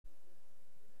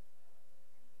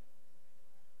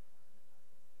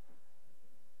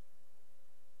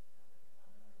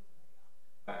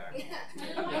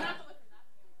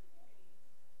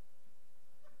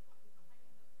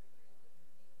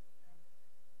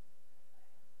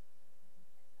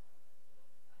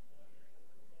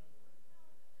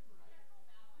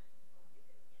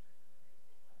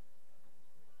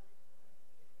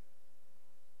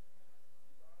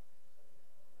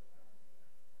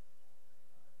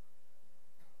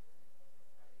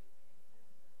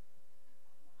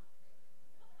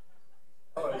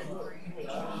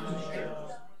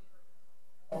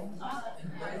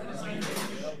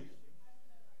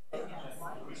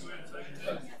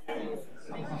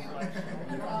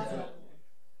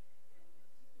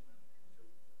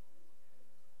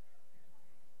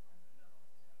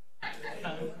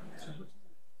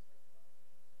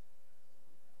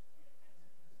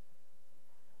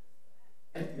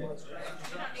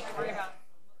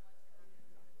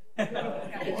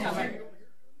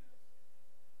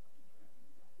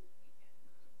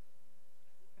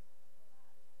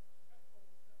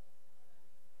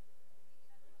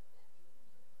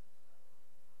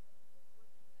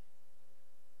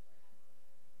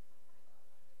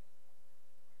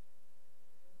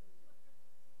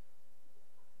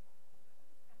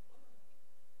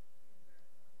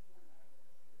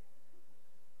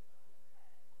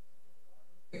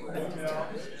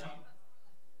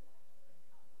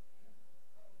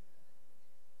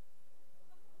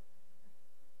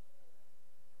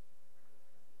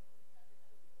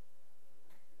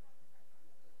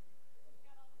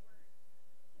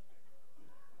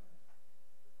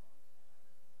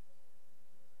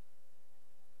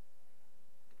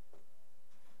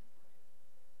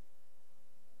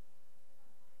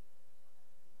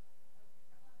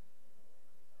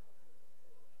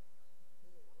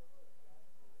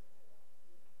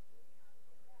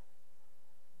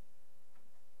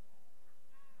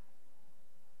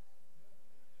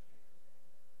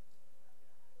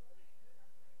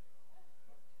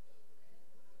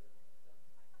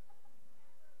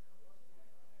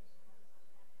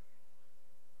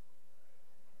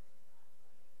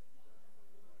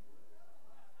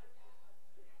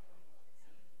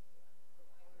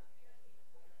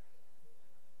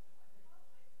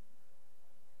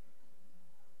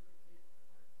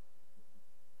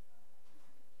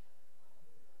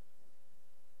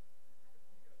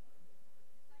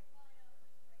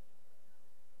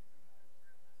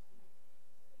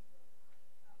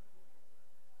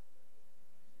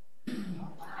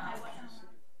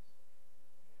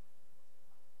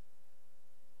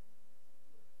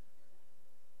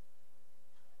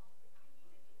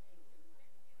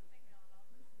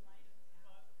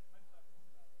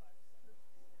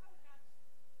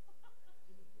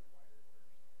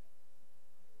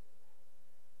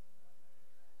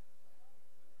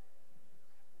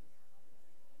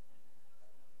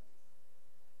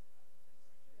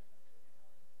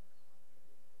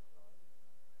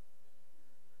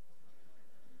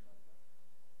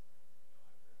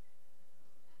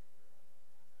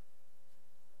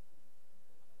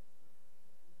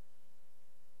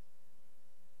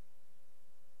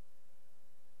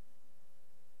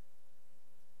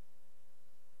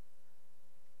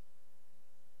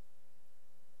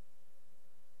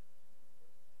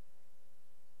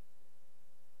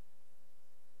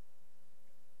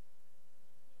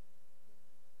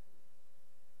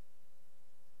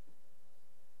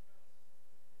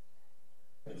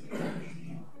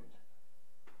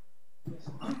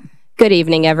Good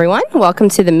evening, everyone. Welcome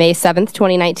to the May 7th,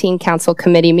 2019 Council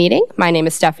Committee meeting. My name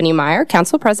is Stephanie Meyer,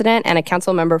 Council President and a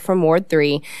Council member from Ward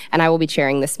 3, and I will be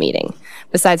chairing this meeting.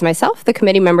 Besides myself, the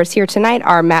committee members here tonight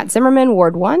are Matt Zimmerman,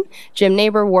 Ward 1, Jim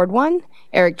Neighbor, Ward 1,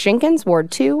 Eric Jenkins, Ward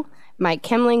 2, Mike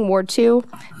Kemling, Ward 2,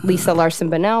 Lisa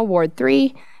Larson-Bonnell, Ward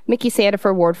 3, Mickey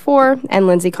Sandifer, Ward 4, and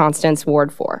Lindsay Constance,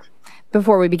 Ward 4.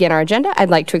 Before we begin our agenda, I'd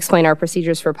like to explain our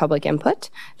procedures for public input.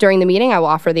 During the meeting, I will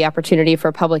offer the opportunity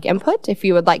for public input. If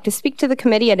you would like to speak to the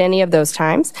committee at any of those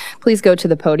times, please go to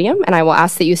the podium, and I will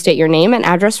ask that you state your name and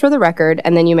address for the record,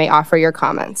 and then you may offer your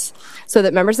comments. So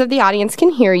that members of the audience can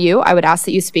hear you, I would ask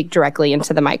that you speak directly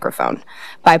into the microphone.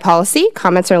 By policy,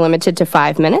 comments are limited to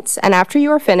 5 minutes, and after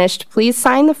you are finished, please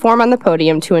sign the form on the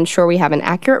podium to ensure we have an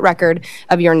accurate record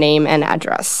of your name and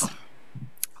address.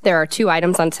 There are 2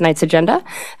 items on tonight's agenda.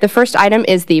 The first item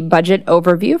is the budget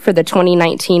overview for the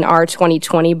 2019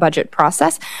 R2020 budget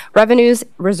process, revenues,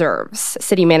 reserves.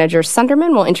 City Manager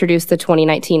Sunderman will introduce the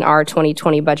 2019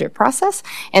 R2020 budget process,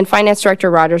 and Finance Director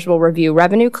Rogers will review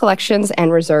revenue collections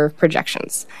and reserve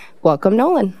projections. Welcome,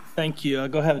 Nolan. Thank you. I'll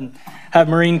go ahead and have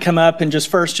Maureen come up, and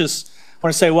just want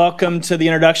to say welcome to the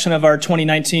introduction of our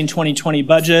 2019-2020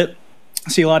 budget. I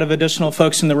see a lot of additional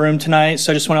folks in the room tonight,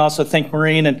 so I just want to also thank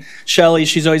Maureen and Shelley.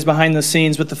 She's always behind the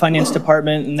scenes with the finance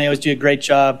department, and they always do a great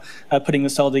job putting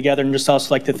this all together, and just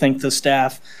also like to thank the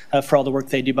staff for all the work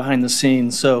they do behind the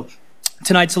scenes. So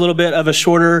tonight's a little bit of a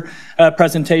shorter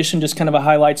presentation, just kind of a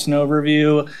highlights and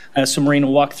overview. So Maureen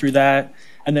will walk through that,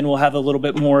 and then we'll have a little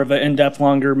bit more of an in-depth,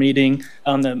 longer meeting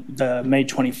on the May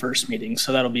 21st meeting.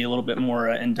 So that'll be a little bit more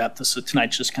in-depth. So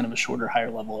tonight's just kind of a shorter,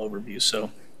 higher-level overview. So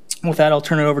with that, I'll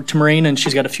turn it over to Maureen, and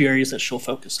she's got a few areas that she'll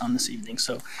focus on this evening.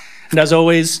 So, and as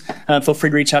always, feel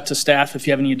free to reach out to staff if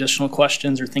you have any additional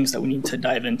questions or things that we need to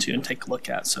dive into and take a look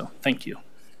at. So thank you.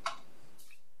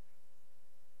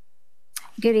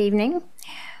 Good evening.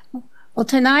 Well,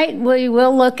 tonight we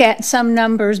will look at some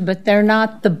numbers, but they're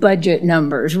not the budget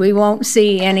numbers. We won't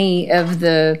see any of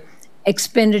the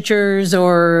expenditures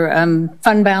or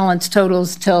fund balance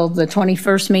totals till the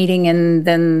 21st meeting, and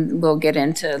then we'll get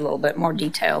into a little bit more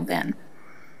detail then.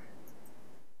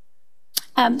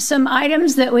 Some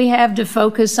items that we have to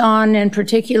focus on in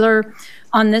particular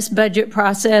on this budget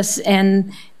process,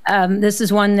 and this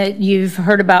is one that you've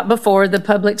heard about before, the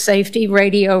public safety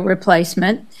radio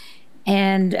replacement.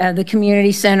 And the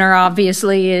community center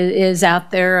obviously is out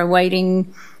there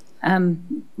awaiting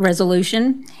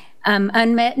resolution.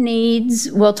 Unmet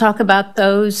needs, we'll talk about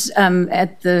those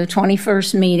at the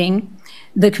 21st meeting.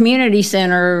 The community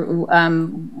center,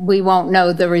 we won't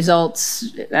know the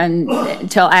results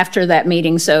until after that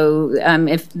meeting. So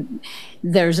if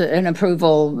there's an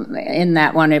approval in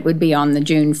that one, it would be on the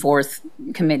June 4th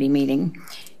committee meeting.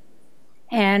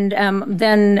 And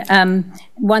then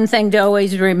one thing to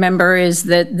always remember is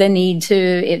that the need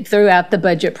to, throughout the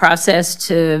budget process,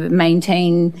 to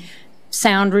maintain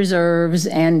sound reserves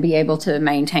and be able to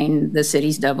maintain the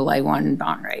city's AA1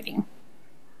 bond rating.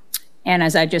 And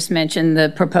as I just mentioned,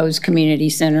 the proposed community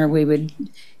center, we would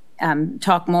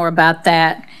talk more about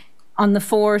that on the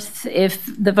 4th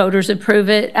if the voters approve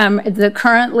it.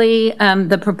 Currently,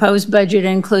 the proposed budget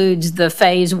includes the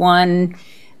phase 1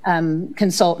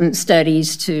 consultant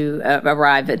studies to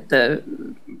arrive at the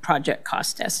project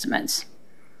cost estimates.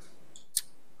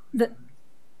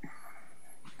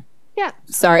 Yeah,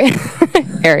 sorry.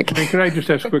 Eric. Hey, could I just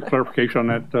ask a quick clarification on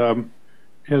that?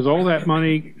 Has all that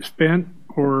money spent,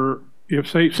 or if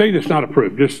say it's not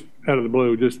approved, just out of the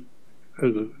blue, just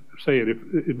as a, say it, if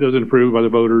it doesn't approve by the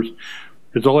voters,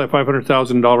 is all that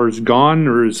 $500,000 gone,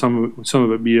 or is some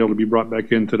of it be able to be brought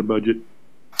back into the budget?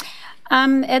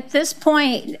 At this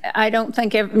point, I don't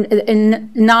think,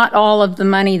 not all of the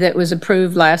money that was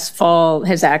approved last fall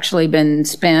has actually been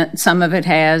spent. Some of it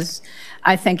has.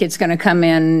 I think it's going to come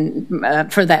in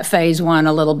for that phase 1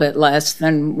 a little bit less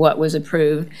than what was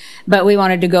approved. But we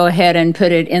wanted to go ahead and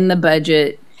put it in the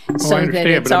budget so that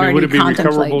it's but already would it be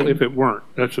contemplated. recoverable if it weren't?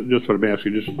 That's just what I'm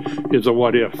asking. Just is a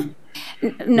what if?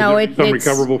 No, it's some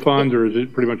recoverable funds, or is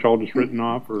it pretty much all just written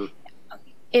off? Or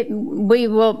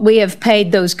we have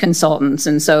paid those consultants,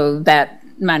 and so that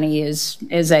money is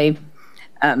a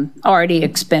already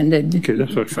expended. Okay, that's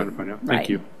what I was trying to find out. Thank Right.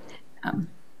 you.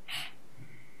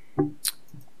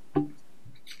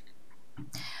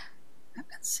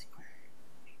 Let's see.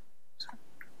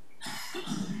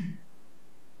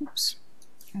 Oops,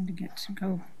 trying to get to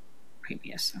go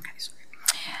previous. Okay, sorry.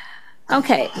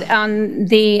 Okay, on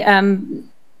the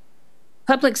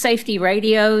public safety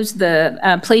radios,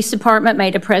 the police department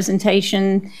made a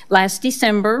presentation last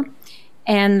December,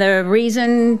 and the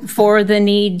reason for the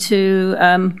need to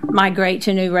migrate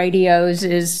to new radios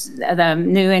is the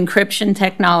new encryption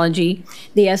technology.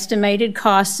 The estimated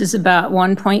cost is about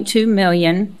 $1.2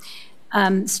 million.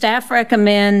 Staff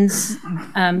recommends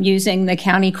using the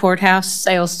county courthouse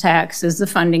sales tax as the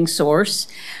funding source.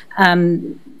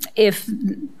 If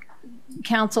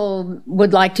council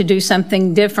would like to do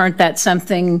something different, that's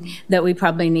something that we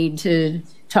probably need to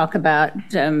talk about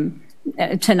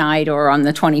tonight or on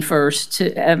the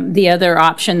 21st. The other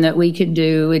option that we could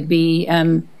do would be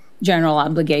general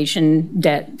obligation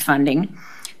debt funding.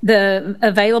 The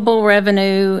available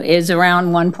revenue is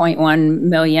around $1.1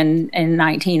 million in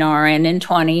 19R and in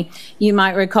 20. You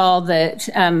might recall that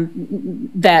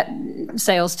that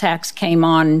sales tax came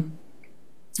on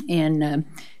in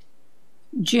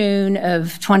June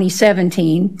of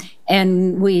 2017,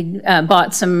 and we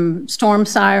bought some storm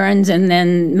sirens, and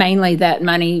then mainly that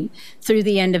money through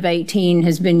the end of 18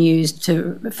 has been used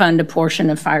to fund a portion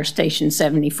of Fire Station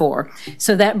 74.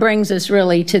 So that brings us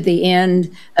really to the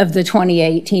end of the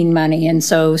 2018 money, and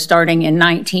so starting in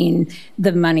 19,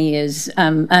 the money is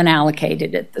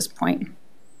unallocated at this point.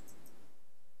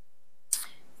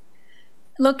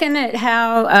 Looking at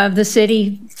how the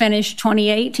city finished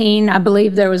 2018, I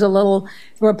believe there was a little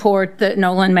report that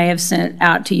Nolan may have sent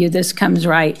out to you. This comes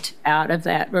right out of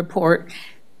that report.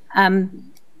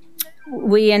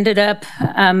 We ended up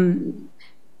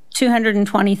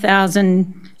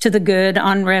 $220,000 to the good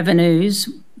on revenues,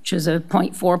 which is a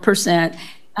 0.4%.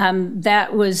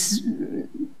 That was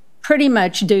pretty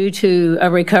much due to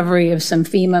a recovery of some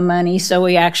FEMA money, so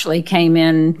we actually came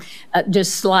in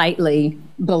just slightly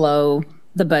below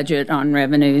the budget on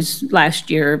revenues last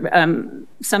year.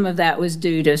 Some of that was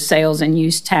due to sales and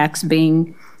use tax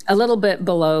being a little bit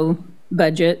below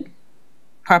budget.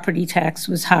 Property tax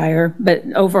was higher, but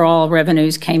overall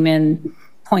revenues came in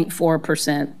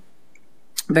 0.4%,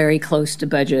 very close to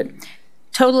budget.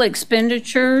 Total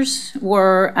expenditures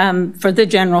were, for the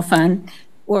general fund,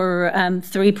 were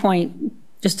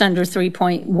just under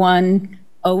 3.1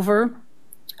 over,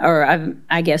 or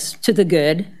I guess to the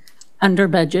good. under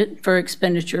budget for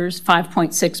expenditures,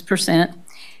 5.6%.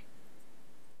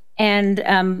 And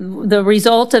the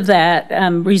result of that,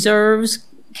 reserves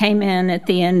came in at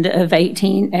the end of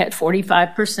 18 at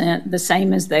 45%, the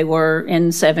same as they were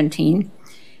in 17.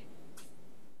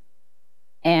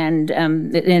 And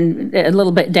a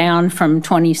little bit down from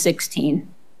 2016.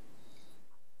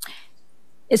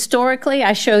 Historically,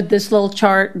 I showed this little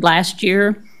chart last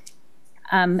year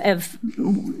of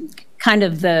kind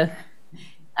of the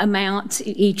amounts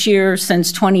each year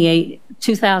since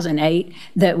 2008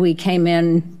 that we came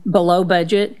in below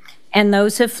budget. And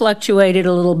those have fluctuated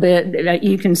a little bit.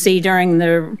 You can see during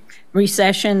the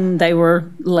recession, they were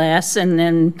less. And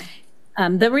then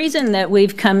the reason that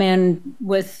we've come in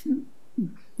with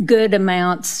good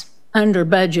amounts under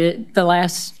budget the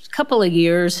last couple of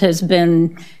years has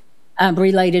been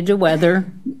related to weather.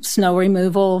 Snow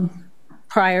removal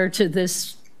prior to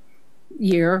this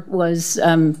year was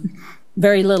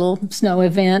very little snow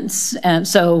events.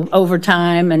 So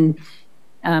overtime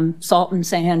and salt and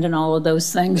sand and all of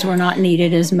those things were not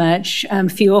needed as much.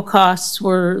 Fuel costs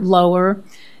were lower.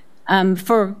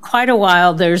 For quite a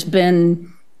while, there's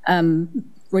been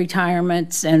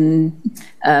retirements and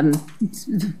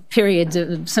periods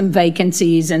of some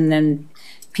vacancies, and then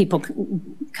people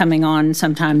coming on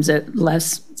sometimes at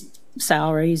less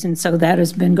salaries. And so that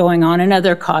has been going on, and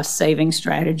other cost-saving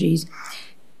strategies.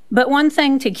 But one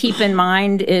thing to keep in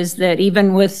mind is that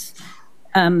even with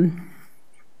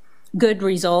good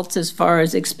results as far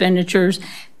as expenditures,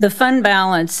 the fund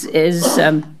balance is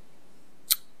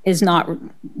not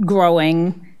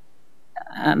growing.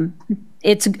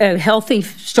 It's a healthy,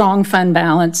 strong fund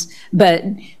balance, but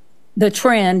the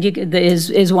trend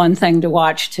is one thing to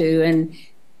watch too.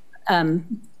 And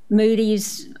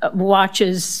Moody's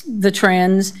watches the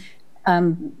trends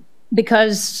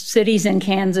because cities in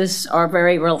Kansas are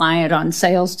very reliant on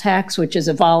sales tax, which is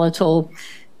a volatile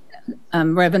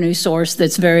revenue source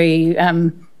that's very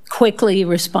quickly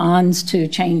responds to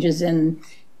changes in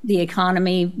the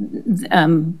economy.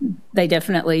 They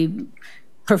definitely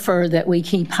prefer that we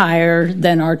keep higher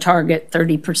than our target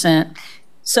 30%.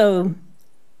 So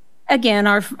again,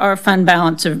 our fund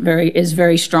balance is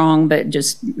very strong, but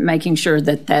just making sure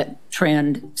that that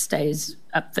trend stays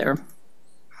up there.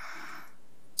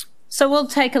 So we'll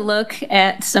take a look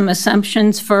at some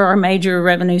assumptions for our major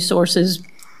revenue sources: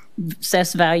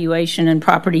 assessed valuation and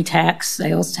property tax,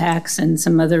 sales tax, and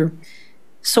some other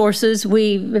sources.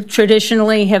 We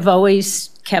traditionally have always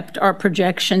kept our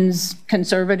projections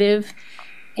conservative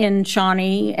in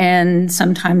Shawnee, and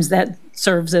sometimes that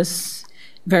serves us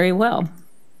very well.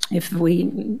 If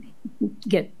we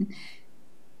get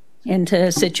into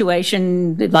a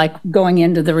situation like going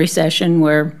into the recession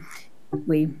where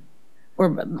we're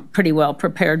pretty well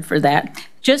prepared for that.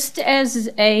 Just as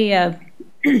a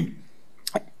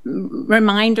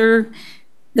reminder,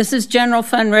 this is general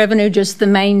fund revenue, just the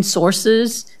main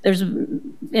sources. There's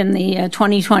in the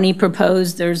 2020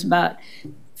 proposed, there's about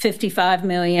 $55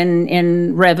 million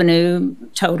in revenue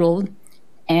total,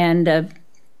 and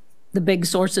the big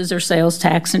sources are sales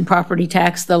tax and property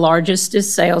tax. The largest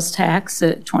is sales tax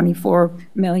at $24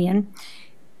 million,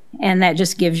 and that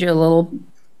just gives you a little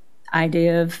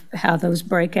idea of how those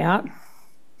break out.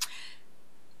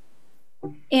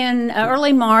 In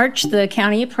early March, the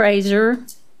county appraiser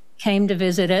came to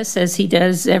visit us, as he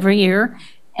does every year,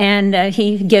 and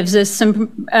he gives us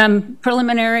some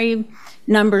preliminary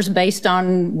numbers based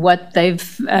on what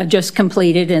they've just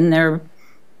completed in their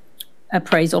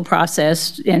appraisal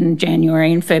process in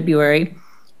January and February.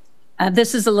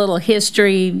 This is a little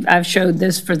history. I've showed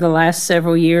this for the last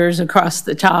several years. Across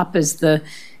the top is the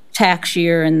tax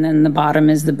year, and then the bottom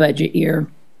is the budget year.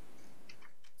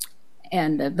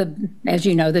 And as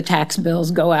you know, the tax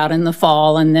bills go out in the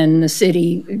fall, and then the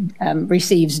city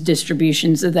receives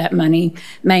distributions of that money,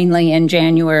 mainly in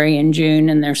January and June,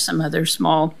 and there's some other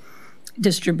small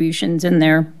distributions in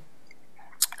there.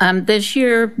 This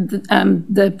year,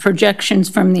 the projections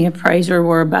from the appraiser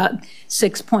were about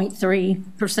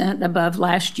 6.3% above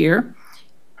last year.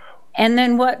 And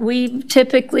then what we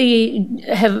typically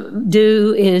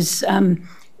do is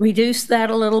reduce that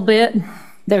a little bit.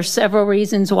 There's several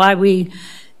reasons why we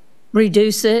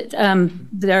reduce it.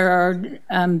 There are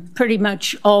pretty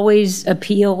much always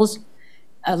appeals.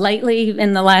 Lately,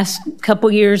 in the last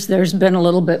couple years, there's been a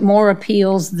little bit more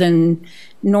appeals than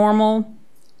normal.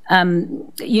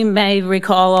 You may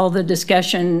recall all the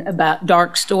discussion about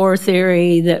dark store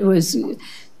theory that was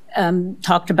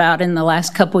talked about in the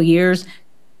last couple years.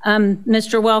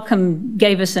 Mr. Welcome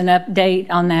gave us an update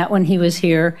on that when he was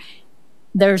here.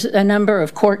 There's a number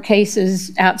of court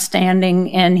cases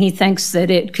outstanding, and he thinks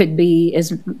that it could be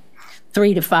as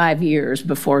 3 to 5 years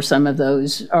before some of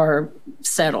those are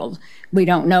settled. We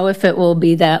don't know if it will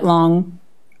be that long.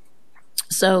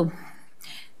 So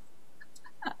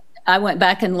I went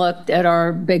back and looked at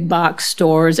our big box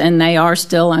stores, and they are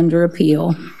still under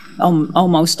appeal,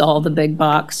 almost all the big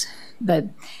box. But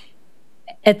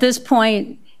at this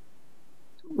point,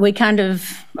 we kind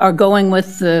of are going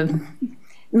with the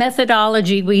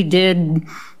methodology we did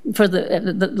for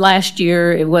the last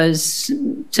year. It was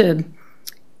to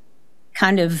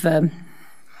kind of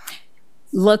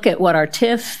look at what our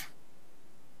TIF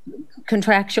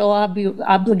contractual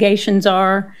obligations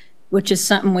are, which is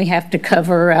something we have to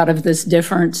cover out of this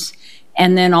difference.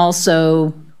 And then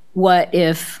also, what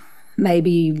if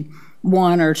maybe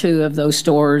 1 or 2 of those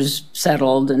stores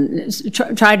settled,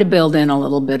 and try to build in a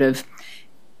little bit of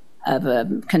a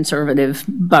conservative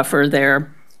buffer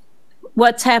there.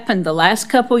 What's happened the last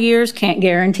couple years, can't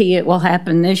guarantee it will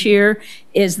happen this year,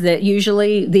 is that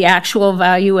usually the actual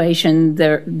valuation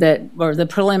or the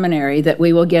preliminary that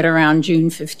we will get around June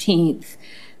 15th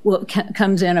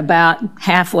comes in about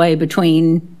halfway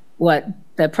between what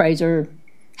the appraiser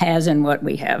has and what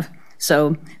we have.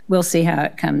 So we'll see how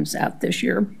it comes out this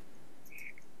year.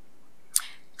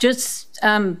 Just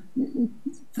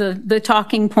the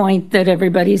talking point that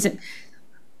everybody's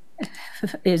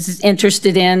is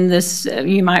interested in. This,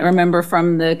 you might remember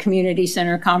from the community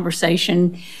center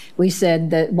conversation, we said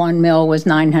that 1 mil was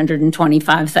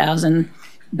 $925,000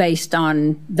 based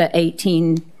on the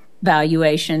 18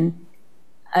 valuation.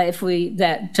 If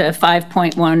that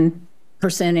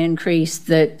 5.1% increase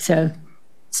that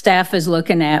staff is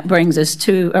looking at brings us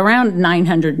to around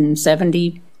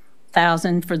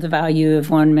 $970,000 for the value of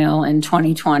 1 mil in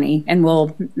 2020, and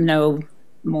we'll know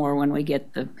more when we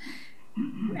get the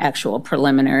actual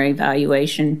preliminary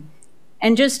valuation.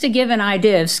 And just to give an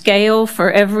idea of scale,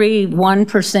 for every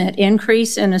 1%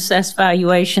 increase in assessed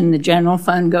valuation, the general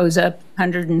fund goes up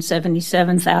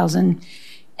 $177,000.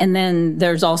 And then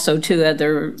there's also 2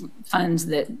 other funds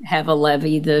that have a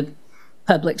levy, the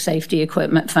Public Safety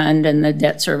Equipment Fund and the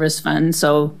Debt Service Fund.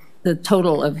 So the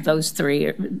total of those 3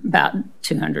 are about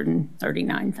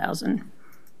 $239,000.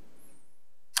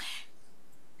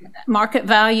 Market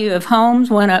value of homes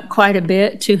went up quite a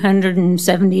bit,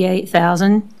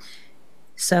 $278,000.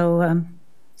 So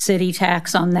city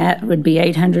tax on that would be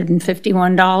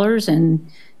 $851, and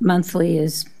monthly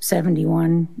is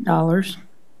 $71.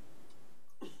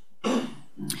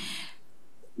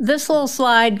 This little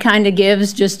slide kind of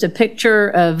gives just a picture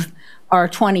of our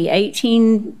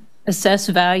 2018 assessed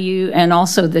value and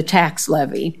also the tax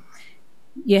levy.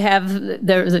 You have,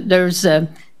 there's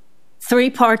 3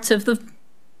 parts of the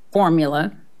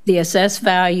formula: the assessed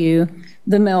value,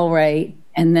 the mill rate,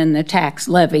 and then the tax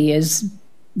levy is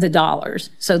the dollars.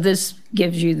 So this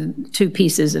gives you 2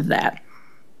 pieces of that.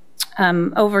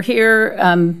 Over here,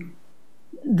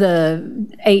 the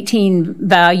 18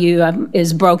 value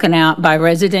is broken out by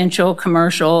residential,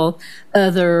 commercial,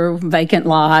 other vacant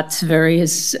lots,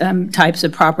 various types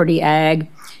of property, ag.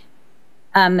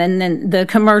 And then the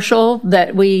commercial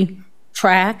that we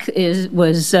track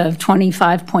was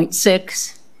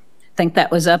 25.6. I think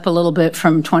that was up a little bit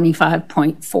from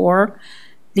 25.4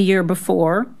 the year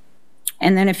before.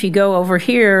 And then if you go over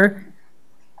here,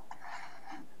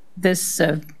 this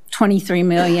 23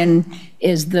 million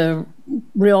is the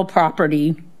real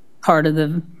property part of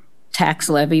the tax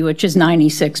levy, which is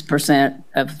 96%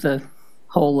 of the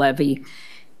whole levy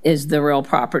is the real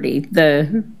property.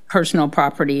 The personal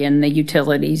property and the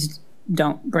utilities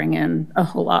don't bring in a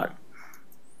whole lot.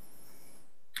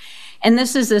 And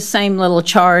this is the same little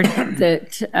chart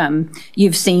that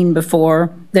you've seen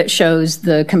before that shows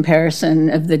the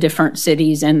comparison of the different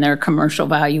cities and their commercial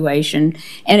valuation.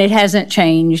 And it hasn't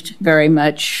changed very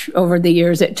much over the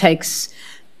years. It takes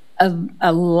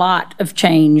a lot of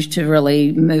change to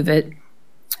really move it.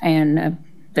 And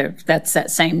that's that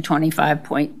same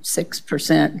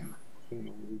 25.6%.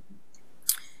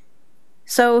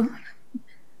 So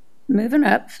moving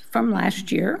up from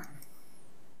last year.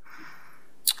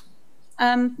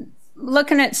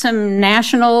 Looking at some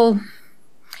national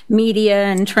media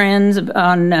and trends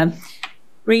on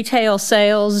retail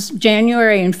sales,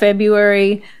 January and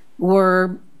February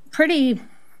were pretty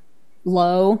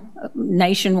low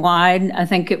nationwide. I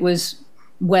think it was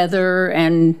weather,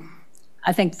 and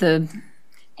I think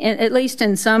at least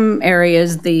in some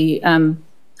areas, the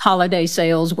holiday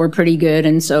sales were pretty good,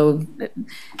 and so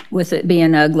with it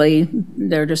being ugly,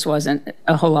 there just wasn't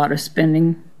a whole lot of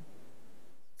spending.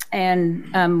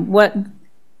 And what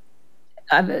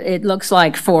it looks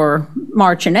like for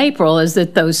March and April is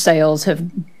that those sales have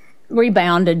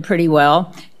rebounded pretty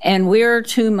well, and we're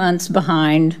 2 months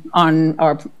behind on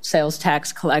our sales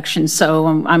tax collection. So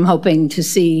I'm hoping to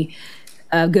see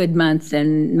a good month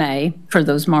in May for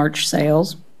those March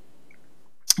sales,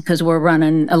 because we're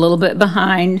running a little bit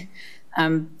behind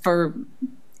for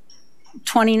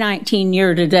 2019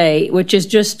 year to date, which is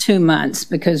just 2 months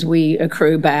because we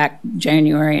accrue back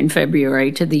January and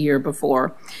February to the year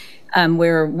before.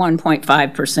 We're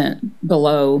 1.5%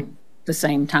 below the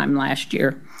same time last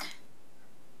year.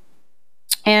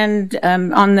 And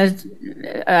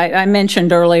I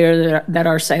mentioned earlier that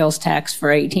our sales tax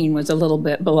for 18 was a little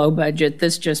bit below budget.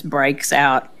 This just breaks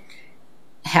out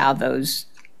how those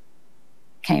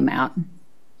came out.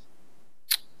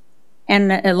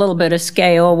 And a little bit of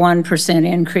scale, 1%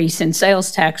 increase in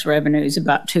sales tax revenues,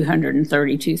 about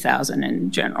 $232,000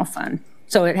 in general fund.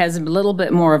 So it has a little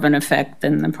bit more of an effect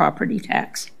than the property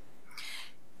tax.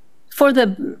 For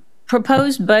the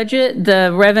proposed budget,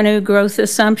 the revenue growth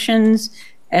assumptions,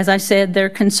 as I said, they're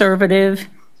conservative.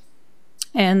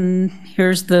 And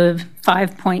here's the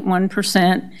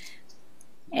 5.1%.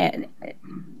 And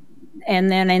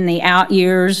then in the out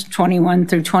years, 21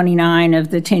 through 29 of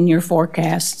the 10-year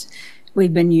forecasts,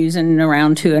 we've been using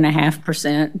around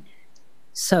 2.5%.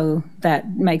 So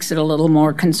that makes it a little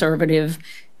more conservative.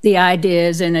 The idea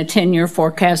is in a 10-year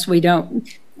forecast,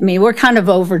 we're kind of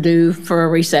overdue for a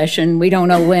recession. We don't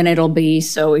know when it'll be,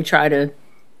 so we try to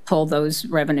pull those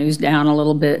revenues down a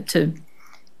little bit to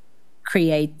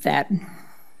create that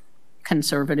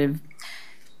conservative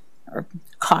or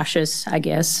cautious, I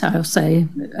guess I'll say,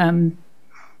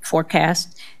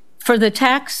 forecast. For the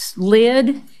tax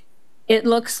lid, it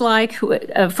looks like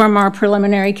from our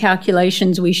preliminary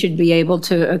calculations, we should be able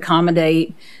to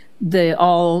accommodate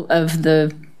all of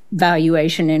the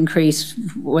valuation increase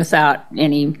without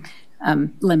any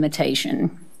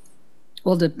limitation.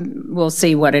 We'll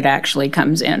see what it actually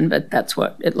comes in, but that's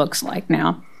what it looks like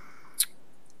now.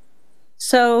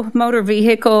 So motor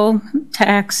vehicle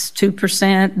tax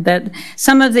 2%. That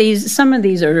some of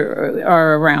these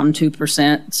are around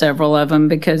 2%. Several of them,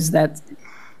 because that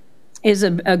is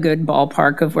a good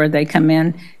ballpark of where they come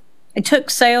in. I took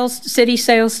city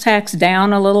sales tax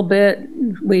down a little bit.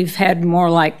 We've had more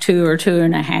like 2 or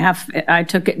 2.5. I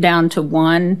took it down to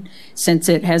 1 since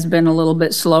it has been a little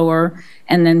bit slower,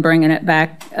 and then bringing it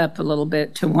back up a little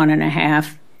bit to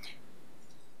 1.5.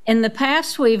 In the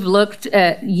past, we've looked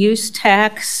at use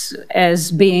tax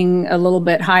as being a little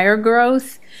bit higher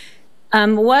growth.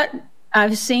 What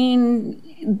I've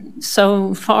seen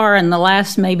so far in the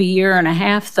last maybe year and a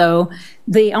half, though,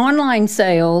 the online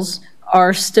sales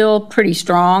are still pretty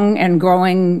strong and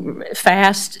growing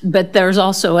fast, but there's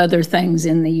also other things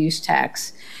in the use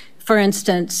tax. For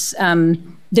instance,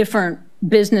 different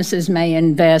businesses may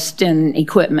invest in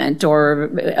equipment or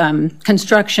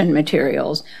construction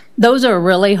materials. Those are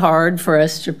really hard for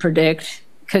us to predict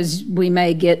because we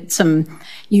may get some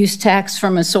use tax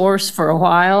from a source for a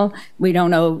while. We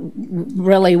don't know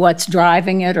really what's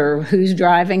driving it or who's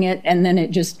driving it, and then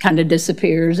it just kind of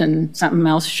disappears and something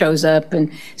else shows up. And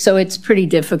so it's pretty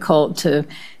difficult to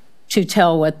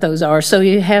tell what those are. So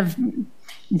you have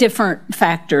different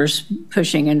factors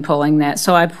pushing and pulling that.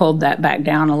 So I pulled that back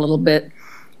down a little bit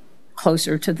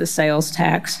closer to the sales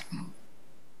tax.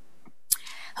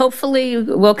 Hopefully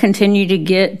we'll continue to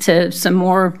get to some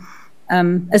more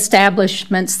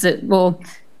establishments that will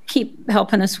keep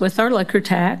helping us with our liquor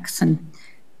tax. And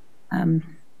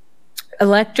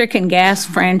electric and gas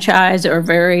franchise are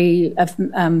very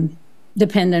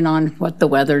dependent on what the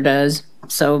weather does.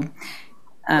 So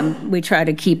we try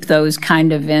to keep those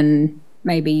kind of in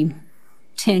maybe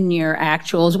 10-year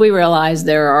actuals. We realize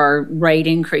there are rate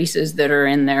increases that are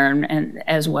in there and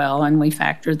as well, and we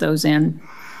factor those in.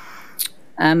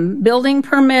 Building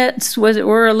permits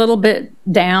were a little bit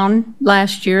down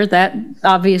last year. That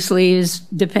obviously is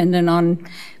dependent on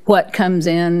what comes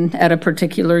in at a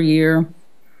particular year.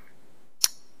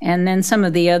 And then some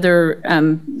of the other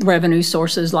revenue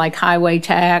sources like highway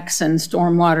tax and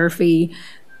stormwater fee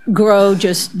grow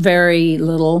just very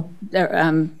little.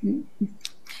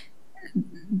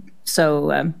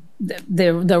 So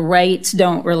the rates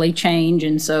don't really change,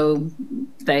 and so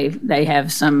they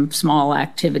have some small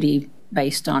activity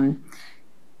based on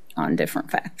different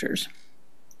factors.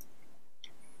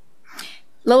 A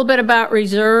little bit about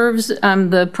reserves.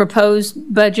 The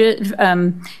proposed budget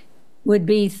would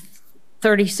be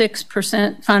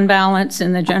 36% fund balance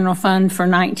in the general fund for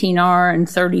 19R and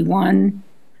 31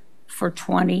 for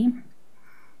 20.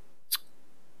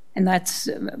 And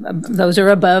those are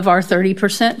above our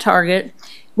 30% target.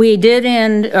 We did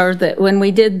when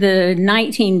we did the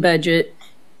 19 budget,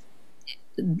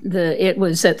 it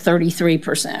was at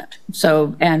 33%.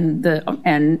 So, and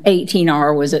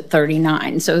 18R was at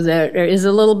 39. So there is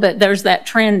a little bit, there's that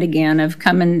trend again of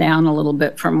coming down a little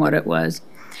bit from what it was.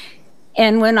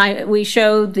 And when we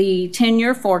show the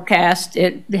 10-year forecast,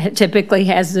 it typically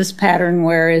has this pattern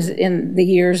where as in the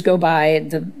years go by,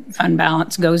 the fund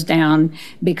balance goes down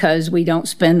because we don't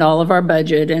spend all of our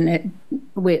budget, and it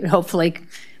hopefully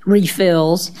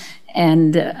refills.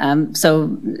 And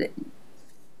so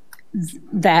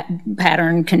that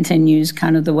pattern continues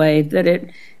kind of the way that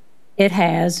it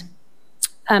has.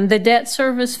 The debt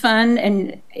service fund,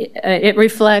 and it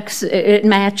reflects, it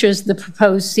matches the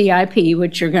proposed CIP,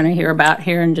 which you're going to hear about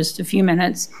here in just a few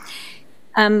minutes.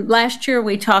 Last year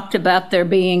we talked about there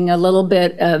being a little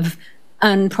bit of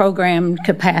unprogrammed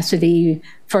capacity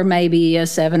for maybe a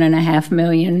 $7.5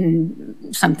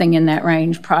 million, something in that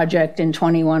range, project in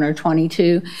 21 or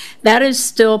 22. That is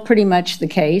still pretty much the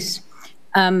case.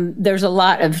 There's a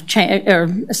lot of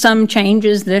some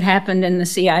changes that happened in the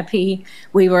CIP.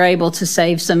 We were able to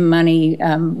save some money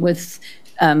with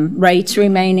rates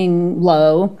remaining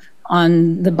low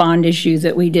on the bond issue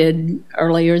that we did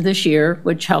earlier this year,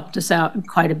 which helped us out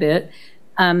quite a bit.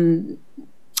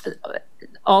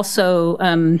 Also,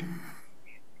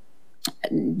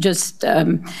 just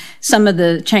some of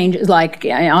the changes, like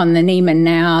on the Neiman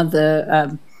Now,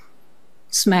 the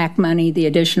SMAC money, the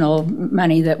additional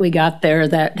money that we got there,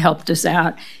 that helped us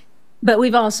out. But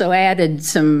we've also added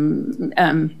some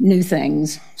new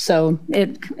things. So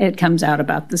it comes out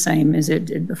about the same as it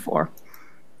did before.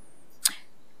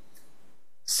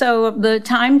 So the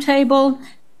timetable,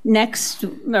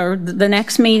 the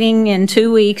next meeting in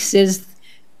 2 weeks is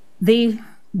the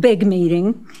big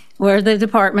meeting where the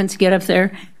departments get up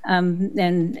there and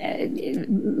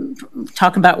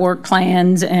talk about work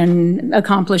plans and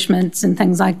accomplishments and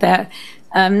things like that.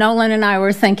 Nolan and I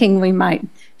were thinking we might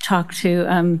talk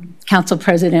to Council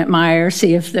President Meyer,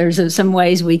 see if there's some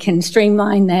ways we can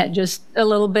streamline that just a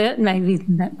little bit. Maybe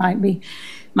that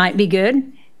might be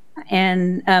good.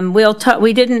 And we'll talk.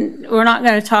 We're not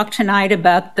going to talk tonight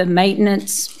about the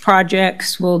maintenance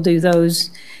projects. We'll do those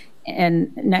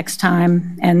next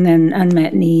time, and then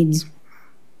unmet needs.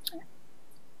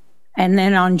 And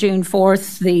then on June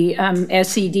 4th, the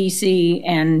SCDC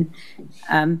and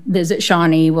Visit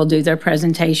Shawnee will do their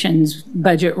presentations,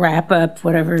 budget wrap-up,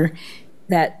 whatever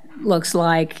that looks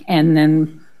like, and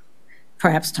then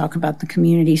perhaps talk about the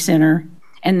community center.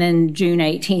 And then June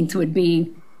 18th would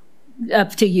be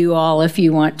up to you all if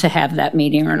you want to have that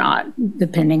meeting or not,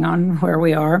 depending on where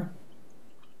we are.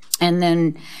 And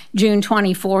then June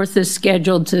 24th is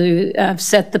scheduled to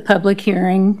set the public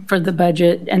hearing for the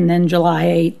budget, and then July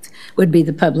 8th would be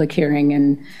the public hearing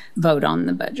and vote on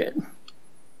the budget.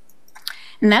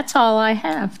 And that's all I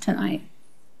have tonight.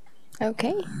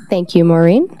 Okay, thank you,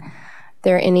 Maureen. Are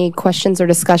there any questions or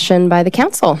discussion by the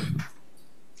council?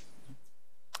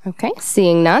 Okay,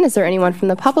 seeing none, is there anyone from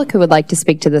the public who would like to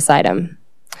speak to this item?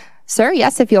 Sir,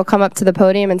 yes, if you'll come up to the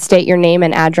podium and state your name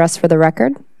and address for the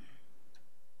record.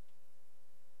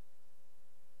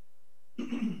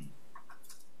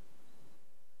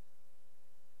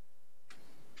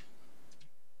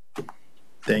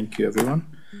 Thank you, everyone.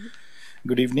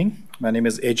 Good evening. My name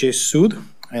is AJ Sood,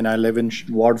 and I live in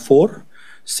Ward 4,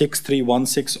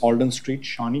 6316 Alden Street,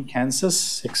 Shawnee, Kansas,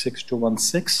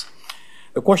 66216.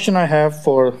 The question I have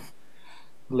for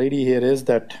the lady here is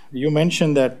that you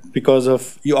mentioned that because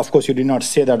of course, you did not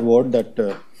say that word,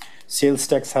 that sales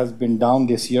tax has been down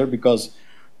this year because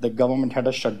the government had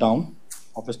a shutdown.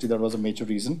 Obviously, that was a major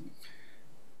reason.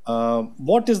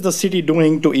 What is the city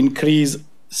doing to increase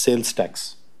sales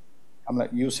tax?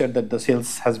 You said that the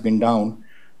sales has been down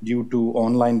due to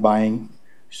online buying.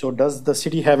 So does the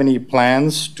city have any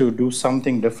plans to do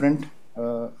something different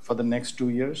for the next 2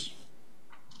 years?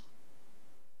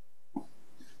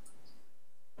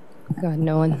 Go ahead,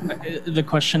 Nolan. The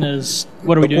question is,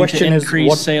 what are we doing to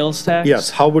increase sales tax?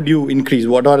 Yes, how would you increase?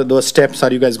 What are those steps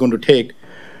are you guys going to take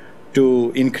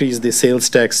to increase the sales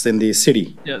tax in the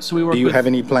city? Yeah, so we work. Do you have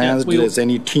any plans? Is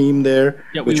any team there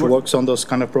which works on those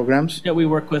kind of programs? Yeah, we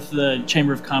work with the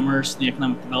Chamber of Commerce, the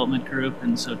Economic Development Group,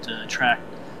 and so to attract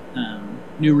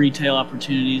new retail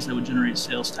opportunities that would generate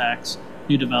sales tax,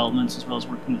 new developments, as well as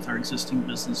working with our existing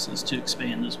businesses to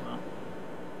expand as well.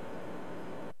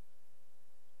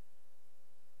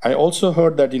 I also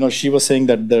heard that, she was saying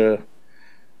that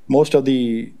most of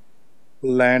the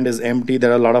land is empty.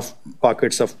 There are a lot of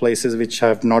pockets of places which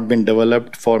have not been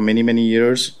developed for many, many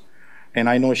years. And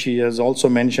I know she has also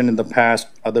mentioned in the past,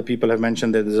 other people have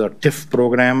mentioned that there's a TIF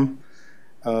program.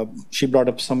 She brought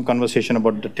up some conversation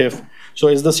about the TIF. So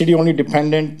is the city only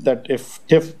dependent that if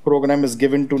TIF program is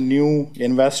given to new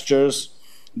investors,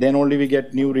 then only we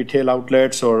get new retail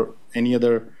outlets or any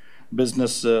other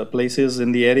business places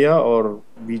in the area, or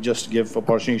we just give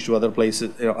opportunities to other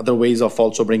places, other ways of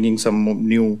also bringing some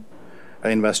new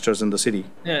investors in the city?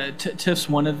 Yeah, TIF's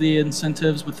one of the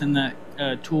incentives within that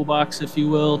toolbox, if you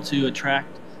will, to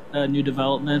attract new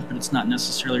development, but it's not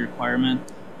necessarily a requirement,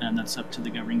 and that's up to the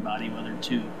governing body whether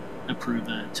to approve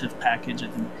a TIF package. I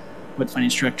think what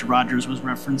Finance Director Rogers was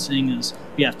referencing is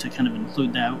we have to kind of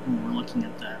include that when we're looking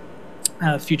at the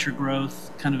future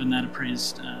growth, kind of in that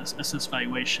appraised assessed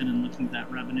valuation and looking at that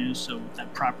revenue. So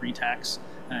that property tax,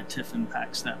 TIF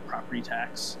impacts that property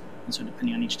tax. And so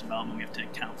depending on each development, we have to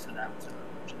account for that within our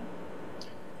budget.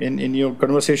 In your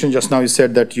conversation just now, you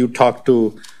said that you talked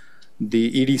to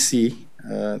the EDC.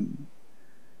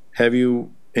 Have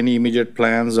you any immediate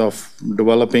plans of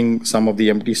developing some of the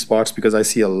empty spots? Because I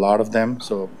see a lot of them.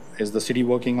 So is the city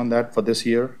working on that for this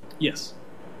year? Yes.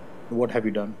 What have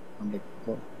you done?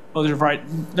 Well,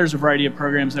 there's a variety of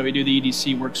programs that we do. The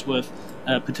EDC works with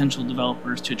potential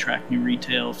developers to attract new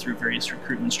retail through various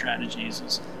recruitment strategies,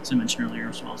 as I mentioned earlier,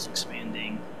 as well as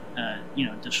expanding,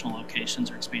 additional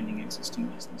locations or expanding existing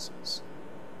businesses.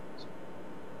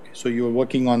 So you're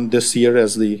working on this year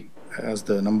as the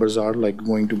numbers are like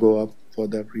going to go up for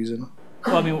that reason?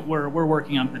 Well, I mean, we're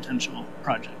working on potential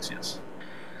projects, yes.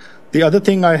 The other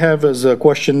thing I have is a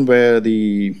question where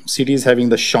the city is having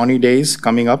the Shawnee Days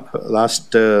coming up.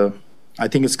 I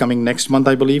think it's coming next month,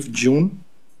 I believe, June.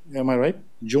 Am I right?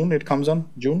 June, it comes on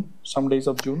June, some days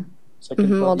of June.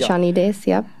 Old Shawnee Days,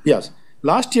 yep. Yes.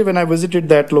 Last year when I visited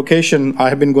that location, I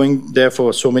have been going there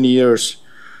for so many years.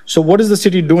 So what is the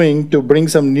city doing to bring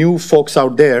some new folks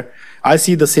out there? I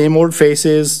see the same old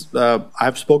faces.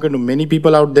 I've spoken to many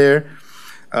people out there.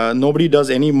 Nobody does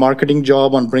any marketing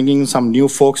job on bringing some new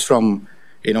folks from,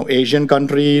 Asian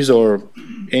countries or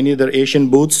any other Asian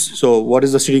booths. So what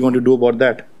is the city going to do about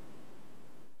that?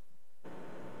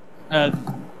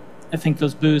 I think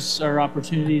those booths are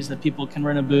opportunities that people can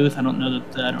rent a booth. I don't know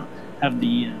that I don't have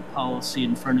the policy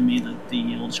in front of me that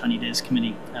the Old Shawnee Days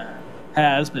Committee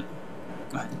has, but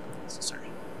go ahead. Sorry.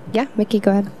 Yeah, Mickey,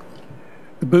 go ahead.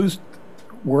 The booths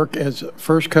work as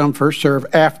first come, first serve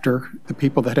after the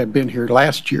people that have been here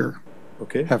last year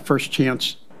have first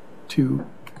chance to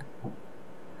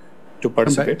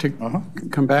participate,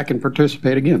 come back and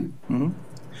participate again.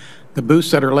 The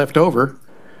booths that are left over,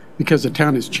 because the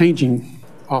town is changing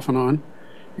off and on,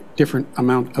 different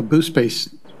amount of booth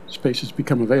spaces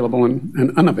become available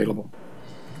and unavailable.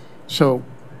 So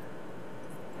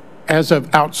as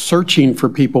of out searching for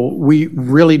people, we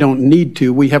really don't need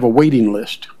to. We have a waiting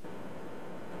list.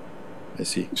 I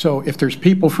see. So if there's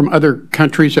people from other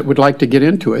countries that would like to get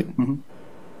into it,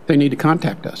 they need to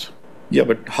contact us. Yeah,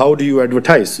 but how do you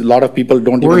advertise? A lot of people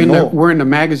don't even know. We're in the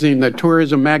magazine, the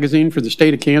tourism magazine for the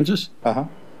state of Kansas,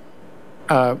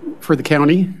 for the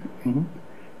county,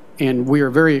 and we are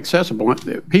very accessible.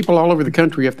 People all over the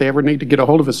country, if they ever need to get a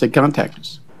hold of us, they contact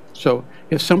us. So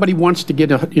if somebody wants to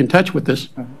get in touch with us,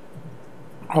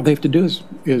 all they have to do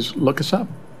is look us up.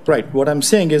 Right. What I'm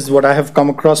saying is what I have come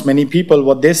across many people,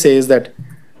 what they say is that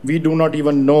we do not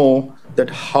even know that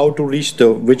how to reach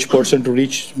which person to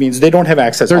reach, means they don't have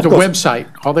access. There's a website.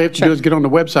 All they have to do is get on the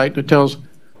website and it tells,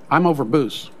 I'm over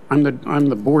booths. I'm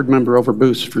the board member over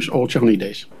booths for Old Shawnee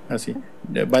Days. I see.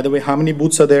 By the way, how many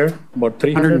booths are there? About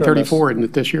 300? 134 in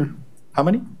it this year. How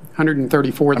many?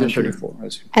 134 this year. 134, I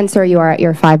see. And sir, you are at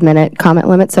your 5-minute comment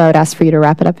limit, so I would ask for you to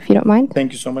wrap it up if you don't mind.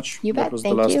 Thank you so much. You bet. That was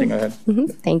Thank the last you. thing I had.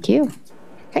 Thank you.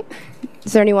 Okay.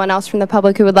 Is there anyone else from the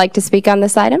public who would like to speak on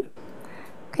this item?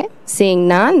 Okay. Seeing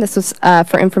none, this was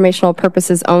for informational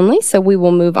purposes only, so we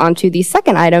will move on to the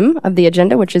second item of the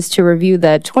agenda, which is to review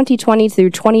the 2020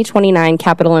 through 2029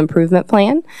 capital improvement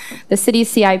plan. The city's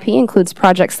CIP includes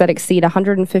projects that exceed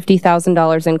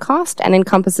 $150,000 in cost and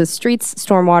encompasses streets,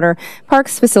 stormwater,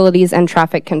 parks, facilities, and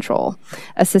traffic control.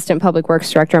 Assistant Public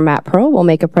Works Director Matt Pearl will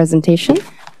make a presentation.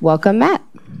 Welcome, Matt.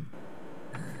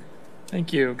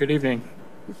 Thank you. Good evening.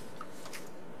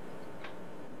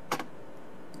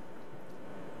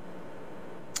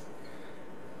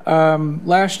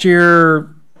 Last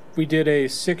year, we did a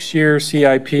 6-year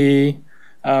CIP.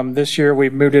 This year,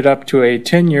 we've moved it up to a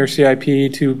 10-year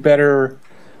CIP to better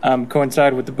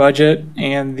coincide with the budget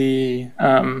and the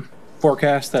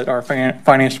forecast that our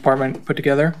finance department put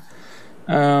together.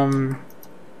 Here's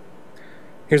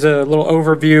a little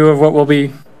overview of what we'll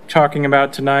be talking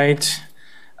about tonight.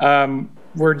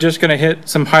 We're just going to hit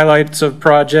some highlights of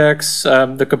projects.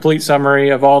 The complete summary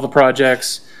of all the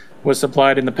projects was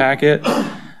supplied in the packet.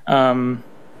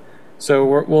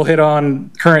 So we'll hit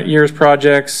on current year's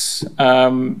projects,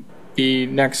 the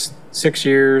next 6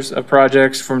 years of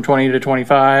projects from 20 to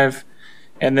 25,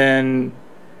 and then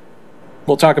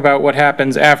we'll talk about what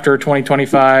happens after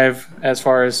 2025 as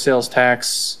far as sales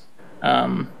tax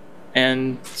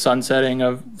and sunsetting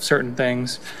of certain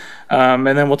things. And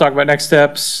then we'll talk about next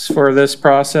steps for this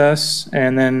process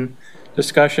and then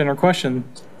discussion or question.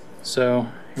 So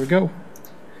here we go.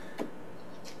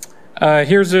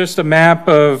 Here's just a map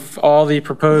of all the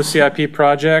proposed CIP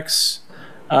projects.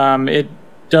 It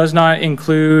does not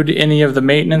include any of the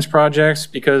maintenance projects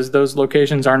because those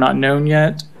locations are not known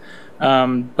yet.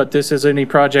 But this is any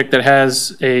project that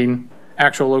has an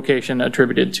actual location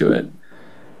attributed to it.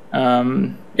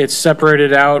 It's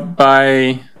separated out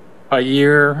by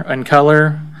year and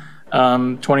color,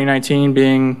 2019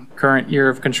 being current year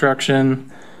of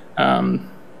construction.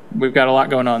 We've got a lot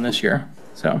going on this year.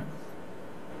 So,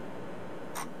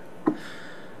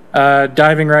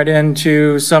 diving right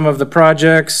into some of the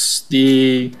projects,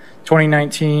 the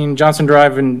 2019 Johnson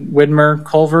Drive and Widmer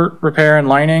culvert repair and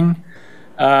lining.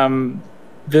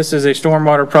 This is a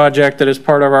stormwater project that is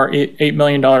part of our $8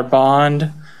 million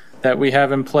bond that we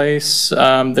have in place.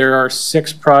 There are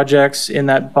 6 projects in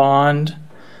that bond.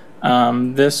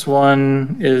 This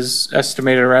one is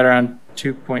estimated right around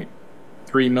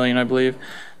 2.3 million, I believe.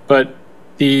 But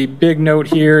the big note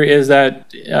here is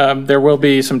that there will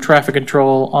be some traffic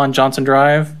control on Johnson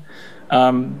Drive.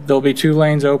 There'll be 2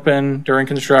 lanes open during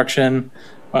construction.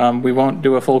 We won't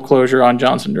do a full closure on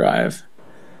Johnson Drive.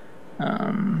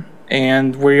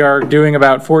 And we are doing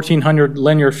about 1,400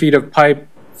 linear feet of pipe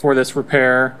for this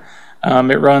repair.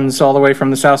 It runs all the way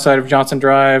from the south side of Johnson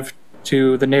Drive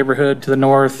to the neighborhood to the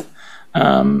north.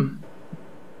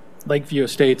 Lakeview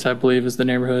Estates, I believe, is the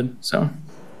neighborhood. So,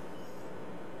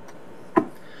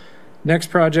 next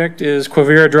project is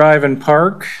Quivira Drive and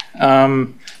Park.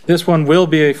 This one will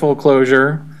be a full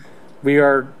closure. We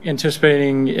are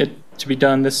anticipating it to be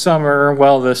done this summer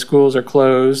while the schools are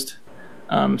closed.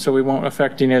 So we won't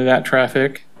affect any of that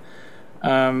traffic.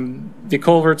 The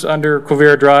culverts under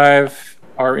Quivira Drive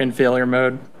are in failure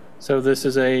mode. So this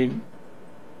is a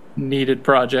needed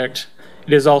project.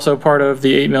 It is also part of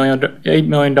the $8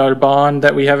 million bond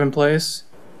that we have in place.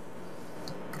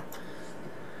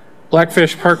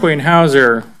 Blackfish Parkway and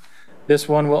Hauser. This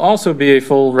one will also be a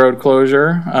full road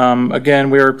closure. Again,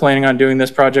 we are planning on doing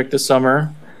this project this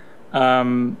summer.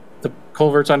 The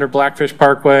culverts under Blackfish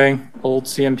Parkway, old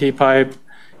CMP pipe,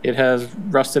 it has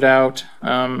rusted out.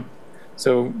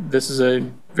 So this is a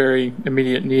very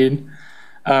immediate need.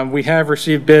 We have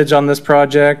received bids on this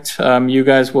project. You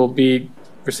guys will be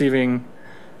receiving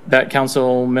that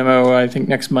council memo, I think,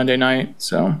 next Monday night.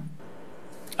 So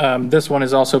this one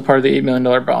is also part of the $8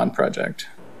 million bond project.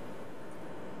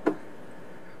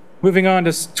 Moving on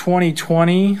to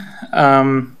 2020,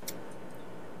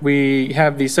 we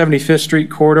have the 75th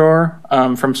Street corridor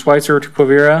from Schweitzer to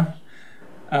Quivira.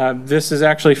 This is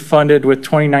actually funded with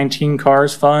 2019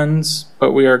 CARS funds,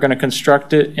 but we are going to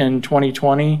construct it in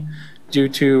 2020 due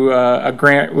to a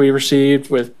grant we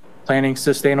received with Planning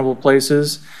Sustainable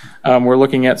Places. We're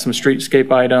looking at some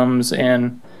streetscape items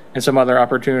and some other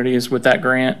opportunities with that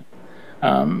grant.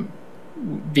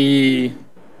 The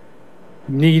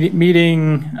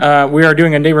meeting, we are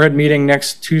doing a neighborhood meeting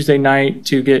next Tuesday night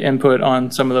to get input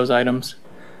on some of those items.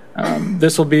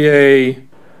 This will be a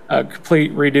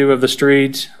complete redo of the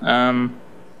street,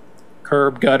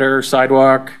 curb, gutter,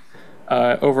 sidewalk,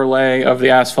 overlay of the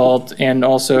asphalt, and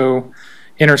also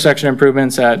intersection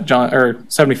improvements at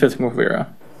 75th and Quivira.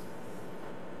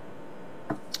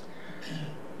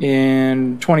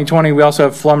 In 2020, we also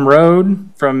have Flum Road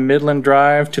from Midland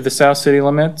Drive to the South City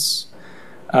limits.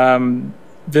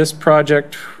 This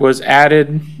project was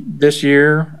added this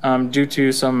year due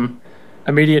to some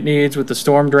immediate needs with the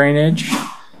storm drainage.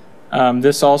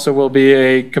 This also will be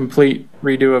a complete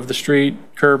redo of the street,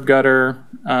 curb, gutter,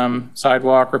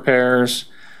 sidewalk repairs,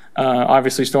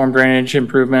 obviously storm drainage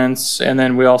improvements, and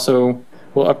then we also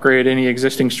will upgrade any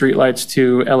existing streetlights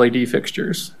to LED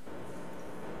fixtures.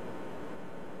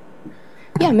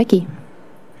 Yeah, Mickey.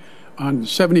 On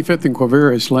 75th and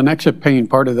Quivira, is Lenexa paying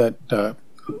part of that, the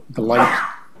light?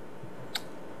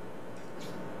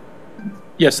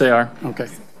 Yes, they are. Okay,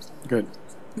 good.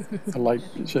 The light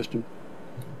system.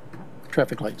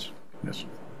 Traffic lights, yes.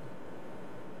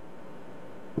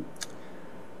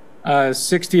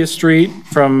 60th Street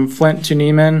from Flint to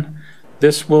Neiman.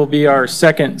 This will be our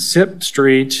second SIP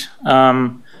street.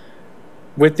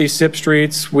 With these SIP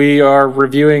streets, we are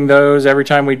reviewing those every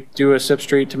time we do a SIP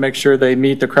street to make sure they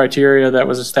meet the criteria that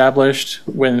was established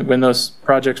when those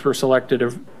projects were selected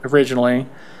originally.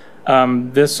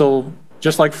 This will,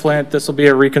 just like Flint, this will be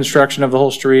a reconstruction of the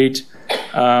whole street.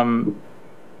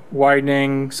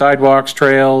 Widening, sidewalks,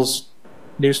 trails,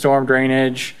 new storm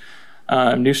drainage,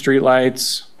 new street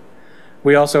lights.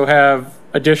 We also have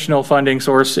additional funding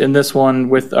source in this one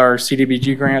with our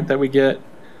CDBG grant that we get.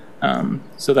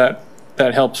 So that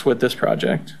helps with this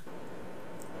project.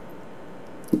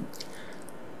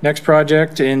 Next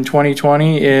project in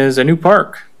 2020 is a new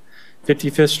park,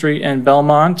 55th Street and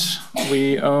Belmont.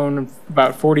 We own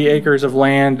about 40 acres of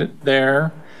land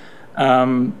there.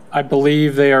 I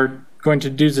believe they are going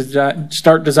to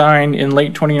start design in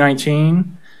late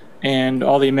 2019, and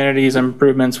all the amenities and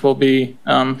improvements will be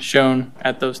shown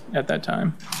at that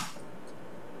time.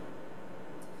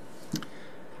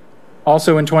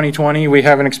 Also in 2020, we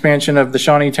have an expansion of the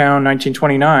Shawneetown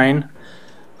 1929.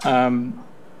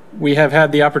 We have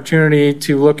had the opportunity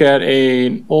to look at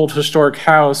an old historic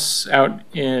house out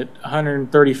at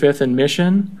 135th and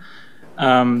Mission.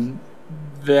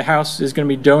 The house is going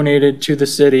to be donated to the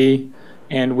city,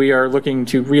 and we are looking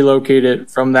to relocate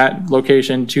it from that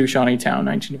location to Shawneetown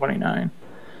 1929.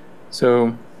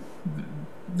 So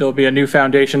there'll be a new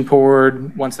foundation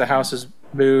poured once the house is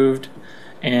moved,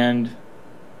 and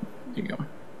there you go.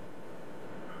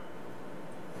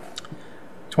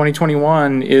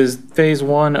 2021 is phase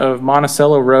 1 of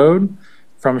Monticello Road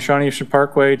from Shawnee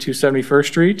Parkway to 71st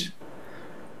Street.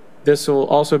 This will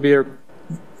also be a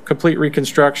complete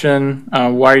reconstruction,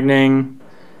 widening,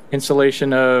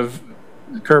 installation of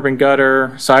curb and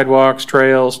gutter, sidewalks,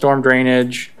 trails, storm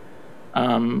drainage,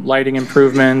 lighting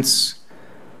improvements.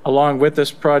 Along with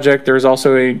this project, there's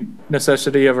also a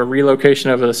necessity of a relocation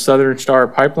of a Southern Star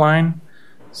pipeline.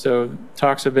 So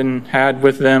talks have been had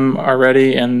with them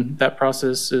already, and that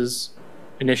process is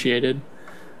initiated.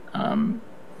 In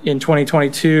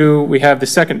 2022, we have the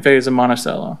second phase of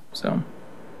Monticello. So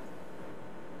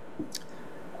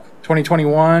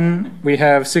 2021, we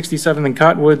have 67th and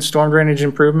Cottonwood storm drainage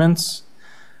improvements.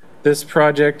 This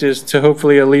project is to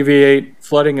hopefully alleviate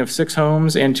flooding of 6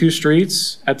 homes and 2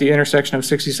 streets at the intersection of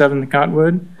 67th and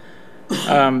Cottonwood.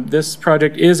 This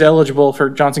project is eligible for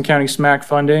Johnson County SMAC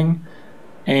funding,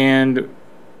 and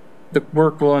the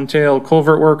work will entail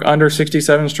culvert work under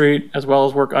 67th Street as well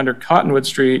as work under Cottonwood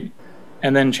Street,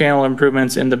 and then channel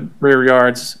improvements in the rear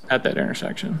yards at that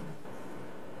intersection.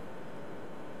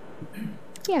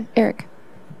 Yeah, Eric.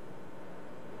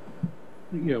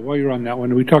 Yeah, while you're on that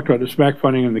one, we talked about the SMAC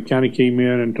funding, and the county came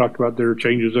in and talked about their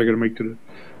changes they're going to make to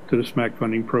the SMAC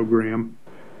funding program.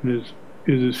 And is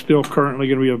it still currently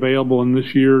going to be available in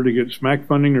this year to get SMAC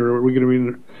funding, or are we going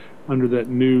to be under that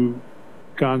new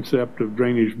concept of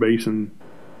drainage basin?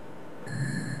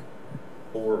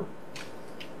 Or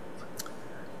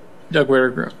Doug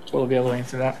Whitaker will be able to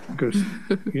answer that. Because,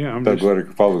 yeah, I'm Doug just,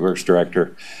 Whitaker, Public Works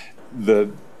Director.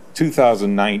 The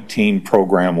 2019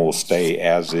 program will stay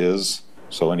as is,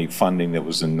 so any funding that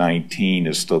was in 19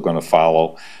 is still going to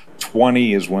follow.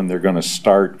 20 is when they're going to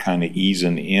start kind of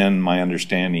easing in. My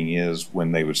understanding is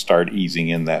when they would start easing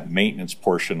in that maintenance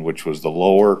portion, which was the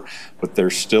lower, but they're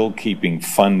still keeping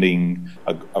funding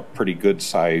a pretty good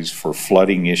size for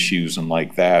flooding issues and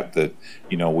like that,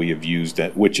 you know, we have used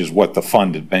that, which is what the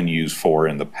fund had been used for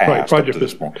in the past. right,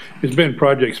 it's been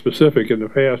project specific in the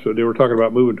past, but they were talking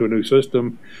about moving to a new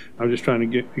system. I'm just trying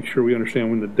to make sure we understand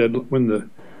when the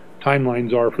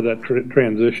timelines are for that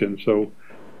transition. So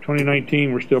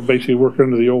 2019, we're still basically working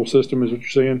under the old system, is what you're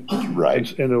saying? Right.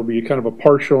 And it'll be kind of a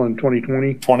partial in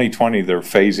 2020? 2020, they're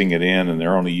phasing it in, and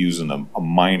they're only using a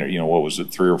minor, you know, what was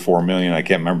it, 3 or 4 million? I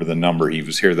can't remember the number. He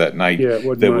was here that night. Yeah, it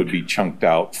wasn't that much. would be chunked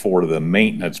out for the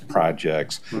maintenance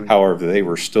projects. Right. However, they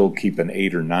were still keeping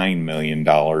 $8 or $9 million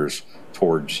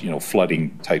towards, you know,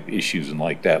 flooding type issues and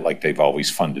like that, like they've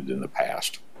always funded in the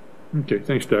past. Okay,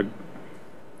 thanks, Doug.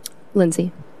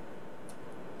 Lindsay.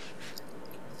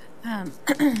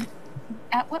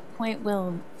 At what point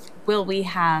will we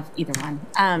have either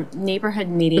one neighborhood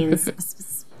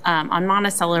meetings on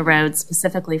Monticello Road,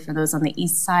 specifically for those on the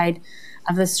east side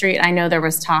of the street? I know there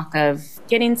was talk of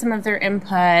getting some of their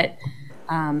input,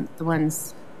 the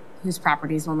ones whose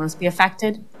properties will most be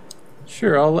affected.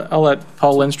 Sure, I'll let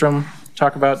Paul Lindstrom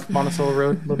talk about Monticello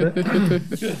Road a little bit.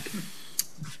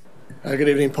 Good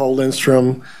evening, Paul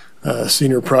Lindstrom,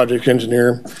 Senior Project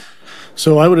Engineer.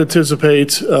 So I would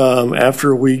anticipate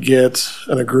after we get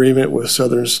an agreement with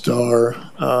Southern Star,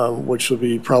 which will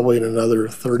be probably in another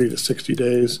 30 to 60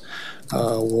 days,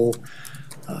 we'll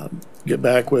get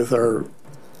back with our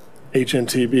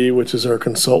HNTB, which is our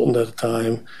consultant at the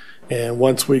time. And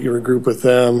once we regroup with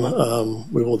them,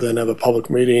 we will then have a public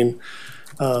meeting.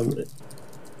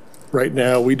 Right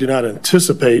now, we do not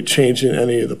anticipate changing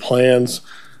any of the plans,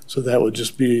 so that would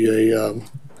just be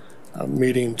a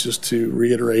meeting just to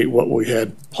reiterate what we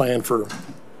had planned for,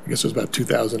 I guess it was about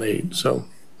 2008. So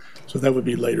that would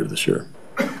be later this year.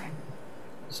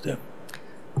 Steph.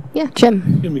 Yeah, Jim.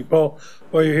 Excuse me, Paul,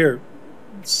 while you're here,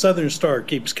 Southern Star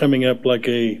keeps coming up like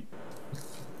a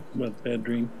bad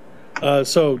dream.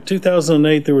 So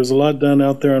 2008, there was a lot done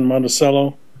out there on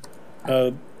Monticello.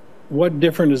 What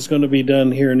different is going to be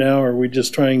done here now? Are we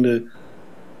just trying to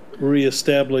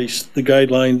reestablish the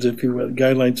guidelines, if you will?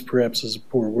 Guidelines perhaps is a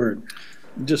poor word.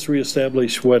 Just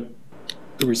reestablish what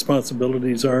the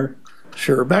responsibilities are?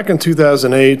 Sure. Back in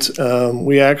 2008,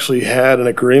 we actually had an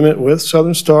agreement with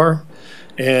Southern Star,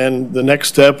 and the next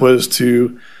step was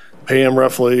to pay them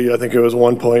roughly, I think it was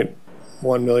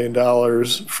 $1.1 million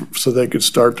so they could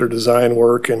start their design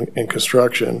work and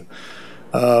construction.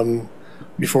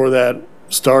 Before that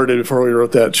started, before we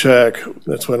wrote that check,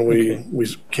 that's when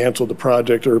we canceled the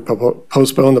project or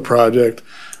postponed the project.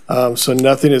 So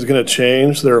nothing is going to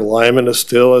change. Their alignment is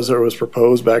still as it was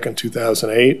proposed back in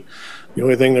 2008. The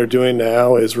only thing they're doing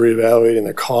now is reevaluating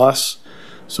the costs,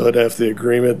 so that if the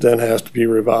agreement then has to be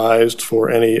revised for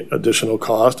any additional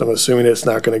cost, I'm assuming it's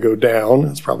not going to go down,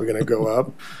 it's probably going to go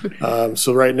up.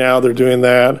 So right now they're doing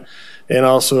that and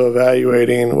also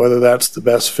evaluating whether that's the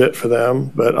best fit for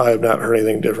them, but I have not heard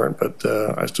anything different, but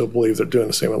I still believe they're doing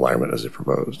the same alignment as they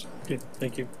proposed. Okay,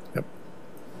 thank you. Yep.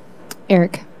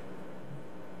 Eric.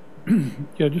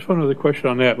 Yeah, just one other question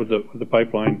on that with the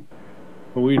pipeline.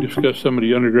 When we discussed some of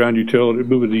the underground utility,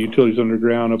 moving the utilities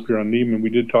underground up here on Neiman, we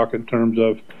did talk in terms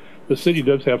of the city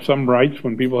does have some rights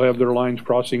when people have their lines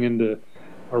crossing into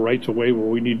our rights of way where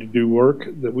we need to do work,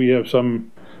 that we have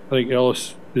some, I think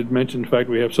Ellis did mention the fact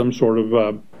we have some sort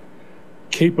of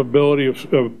capability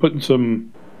of putting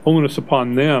some onus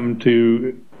upon them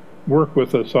to work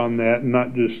with us on that and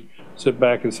not just sit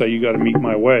back and say, you got to meet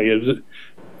my way.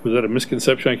 Was that a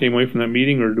misconception I came away from that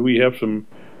meeting, or do we have some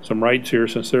rights here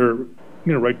since they're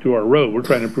right to our road? We're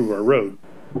trying to improve our road.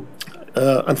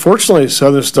 Unfortunately,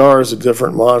 Southern Star is a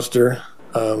different monster.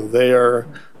 They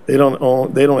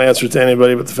don't answer to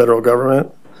anybody but the federal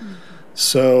government.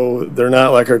 So they're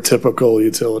not like our typical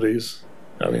utilities.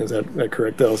 I mean, is that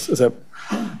correct, Ellis? Am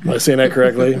I saying that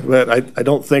correctly? But I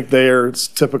don't think they are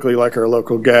typically like our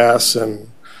local gas and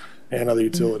other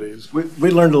utilities.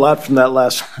 We learned a lot from that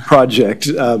last project.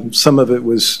 Some of it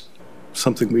was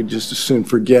something we just as soon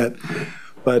forget.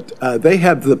 But they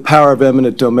have the power of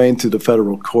eminent domain through the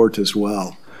federal court as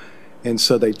well. And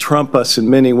so they trump us in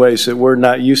many ways that we're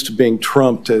not used to being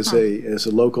trumped as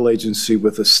a local agency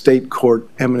with a state court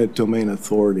eminent domain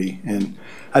authority. And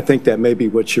I think that may be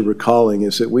what you're recalling,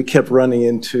 is that we kept running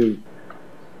into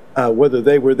whether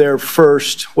they were there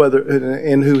first,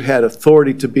 and who had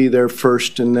authority to be there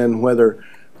first, and then whether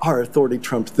our authority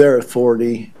trumped their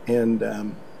authority.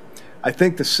 And I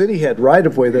think the city had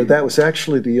right-of-way there. That was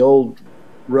actually the old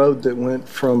road that went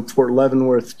from Fort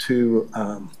Leavenworth to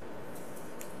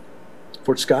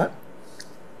Fort Scott.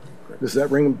 Does that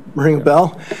ring a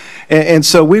bell? And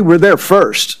so we were there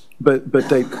first, but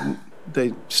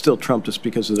they still trumped us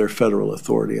because of their federal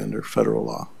authority under federal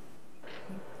law.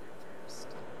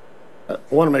 I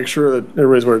want to make sure that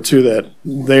everybody's aware too that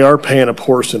they are paying a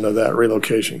portion of that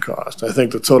relocation cost. I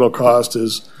think the total cost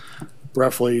is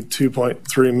roughly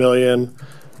 $2.3 million,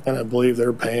 and I believe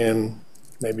they're paying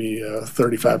maybe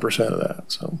 35% of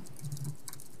that. So.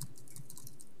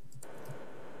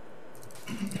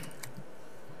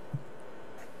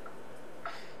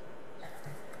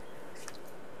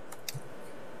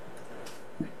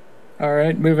 All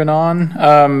right, moving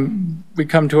on. We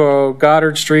come to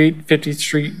Goddard Street,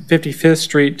 55th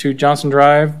Street to Johnson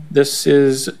Drive. This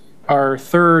is our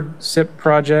third SIP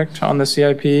project on the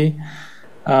CIP.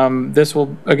 This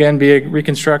will again be a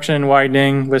reconstruction and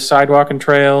widening with sidewalk and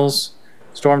trails,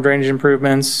 storm drainage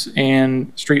improvements,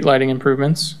 and street lighting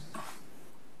improvements.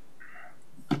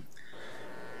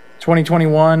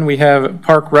 2021, we have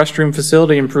park restroom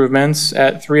facility improvements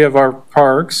at 3 of our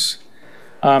parks.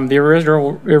 The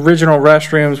original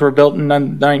restrooms were built in the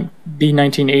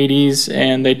 1980s,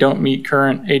 and they don't meet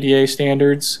current ADA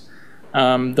standards.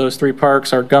 Those 3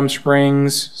 parks are Gum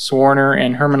Springs, Swarner,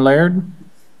 and Herman Laird.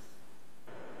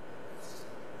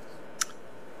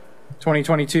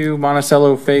 2022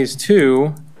 Monticello Phase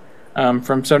 2 from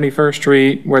 71st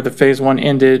Street, where the Phase 1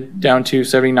 ended, down to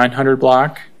 7900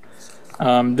 block.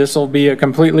 This will be a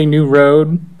completely new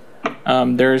road.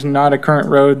 There is not a current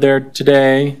road there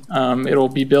today. It'll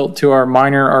be built to our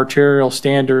minor arterial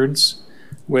standards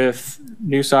with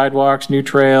new sidewalks, new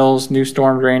trails, new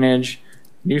storm drainage,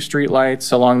 new street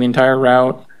lights along the entire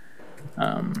route,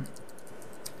 and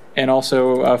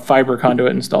also a fiber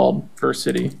conduit installed for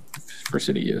city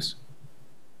use.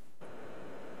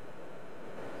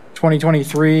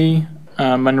 2023,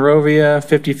 Monrovia,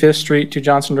 55th Street to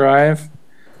Johnson Drive.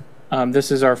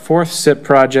 This is our 4th SIP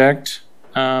project.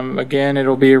 Again,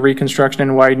 it'll be a reconstruction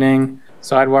and widening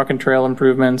sidewalk and trail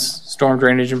improvements, storm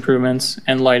drainage improvements,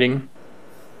 and lighting.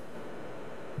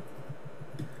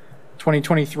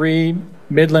 2023,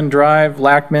 Midland Drive,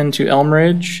 Lackman to Elm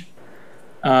Ridge.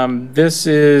 This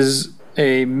is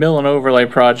a mill and overlay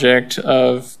project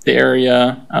of the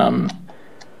area.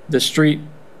 The street,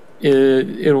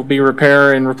 it'll be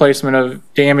repair and replacement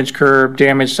of damaged curb,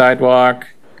 damaged sidewalk,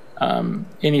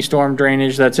 any storm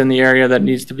drainage that's in the area that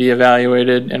needs to be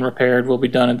evaluated and repaired will be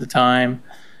done at the time.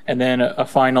 And then a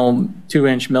final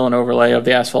 2-inch mill and overlay of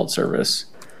the asphalt surface.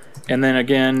 And then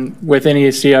again, with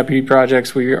any CIP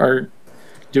projects, we are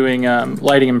doing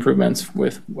lighting improvements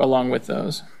along with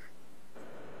those.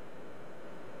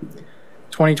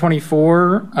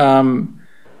 2024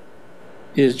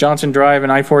 is Johnson Drive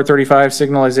and I-435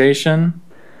 signalization.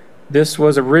 This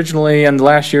was originally in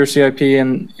last year's CIP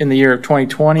in the year of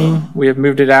 2020. We have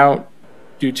moved it out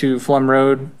due to Flum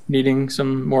Road needing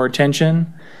some more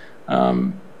attention.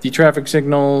 The traffic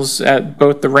signals at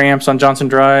both the ramps on Johnson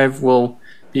Drive will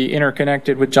be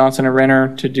interconnected with Johnson and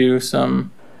Renner to do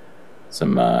some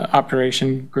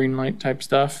operation green light type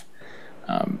stuff.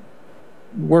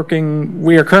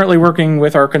 We are currently working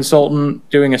with our consultant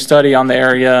doing a study on the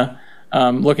area,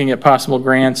 looking at possible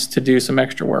grants to do some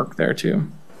extra work there too.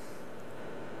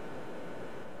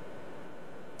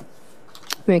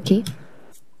 Ricky?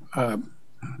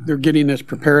 They're getting this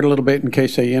prepared a little bit in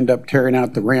case they end up tearing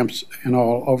out the ramps and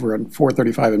all over on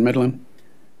 435 in Midland.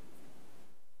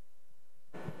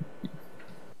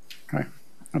 Okay,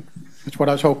 that's what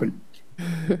I was hoping.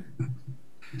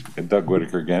 And Doug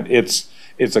Whitaker again. It's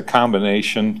a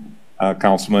combination,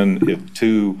 Councilman.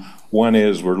 One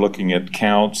is we're looking at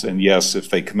counts, and yes, if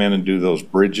they come in and do those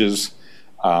bridges,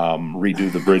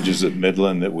 redo the bridges at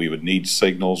Midland that we would need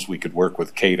signals, we could work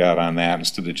with KDOT on that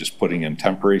instead of just putting in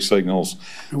temporary signals.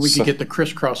 And we could get the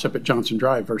crisscross up at Johnson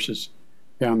Drive versus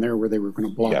down there where they were going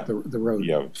to block the road.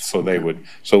 Yeah, so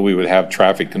we would have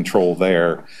traffic control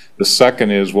there. The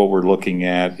second is what we're looking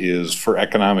at is for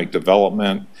economic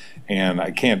development. And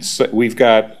I can't say, we've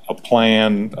got a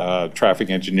plan, traffic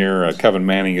engineer Kevin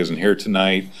Manning isn't here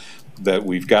tonight, that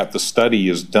we've got the study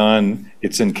is done.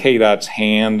 It's in KDOT's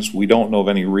hands. We don't know of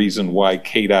any reason why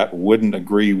KDOT wouldn't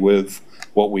agree with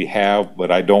what we have,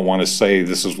 but I don't want to say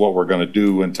this is what we're going to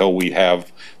do until we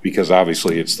have, because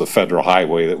obviously it's the federal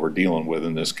highway that we're dealing with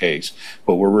in this case.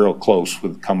 But we're real close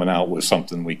with coming out with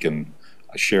something we can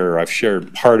share. I've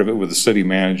shared part of it with the city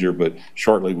manager, but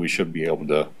shortly we should be able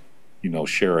to,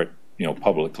 share it,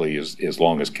 publicly as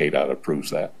long as KDOT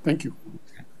approves that. Thank you.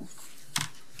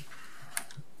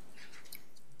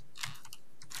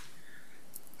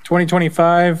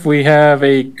 2025, we have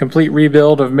a complete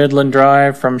rebuild of Midland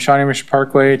Drive from Shawnee Mission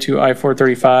Parkway to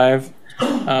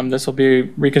I-435. This will be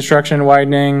reconstruction,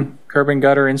 widening, curb and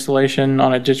gutter installation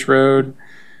on a ditch road,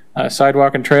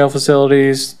 sidewalk and trail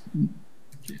facilities,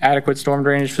 adequate storm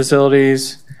drainage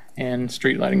facilities, and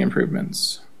street lighting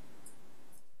improvements.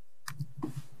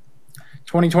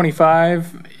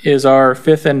 2025 is our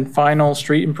 5th and final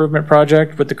street improvement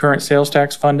project with the current sales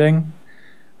tax funding.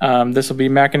 This will be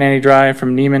McEnany Drive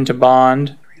from Neiman to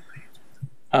Bond.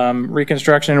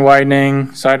 Reconstruction and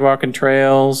widening, sidewalk and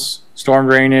trails, storm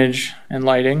drainage, and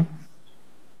lighting.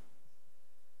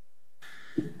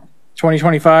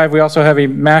 2025, we also have a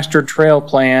master trail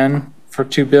plan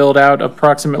to build out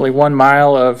approximately 1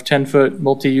 mile of 10-foot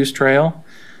multi-use trail.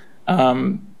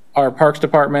 Our Parks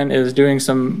Department is doing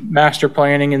some master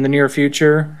planning in the near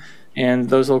future, and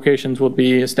those locations will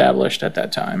be established at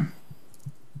that time.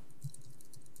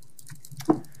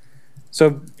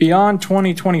 So beyond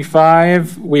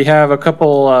 2025, we have a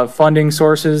couple of funding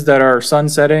sources that are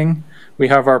sunsetting. We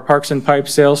have our Parks and Pipe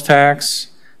sales tax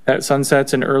that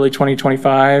sunsets in early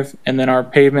 2025, and then our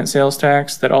pavement sales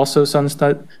tax that also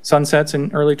sunsets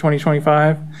in early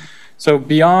 2025. So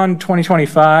beyond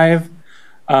 2025,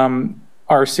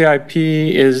 our CIP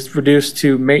is reduced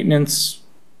to maintenance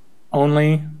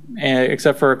only,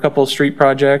 except for a couple of street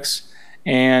projects,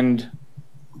 and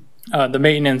the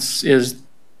maintenance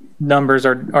numbers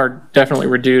are definitely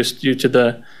reduced due to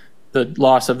the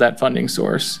loss of that funding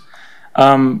source.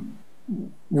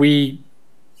 We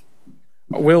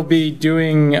will be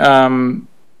doing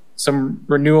some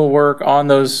renewal work on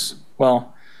those,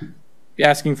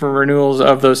 asking for renewals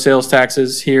of those sales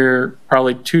taxes here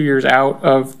probably 2 years out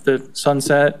of the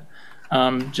sunset,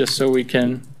 just so we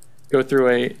can go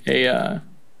through a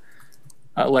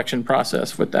election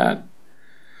process with that.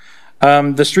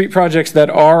 The street projects that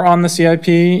are on the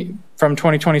CIP from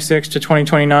 2026 to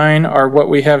 2029 are what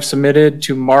we have submitted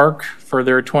to MARC for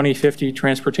their 2050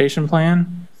 transportation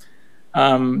plan.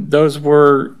 Those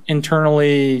were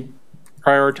internally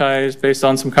prioritized based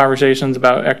on some conversations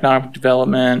about economic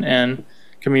development and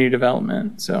community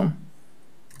development. So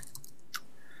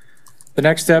the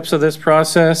next steps of this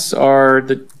process are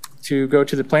to go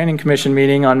to the Planning Commission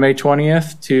meeting on May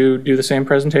 20th to do the same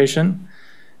presentation,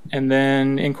 and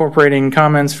then incorporating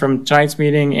comments from tonight's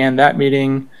meeting and that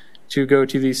meeting to go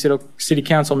to the City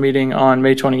Council meeting on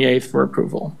May 28th for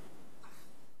approval.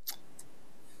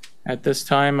 At this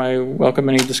time, I welcome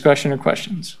any discussion or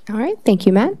questions. All right, thank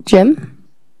you, Matt. Jim?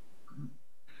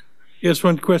 Yes,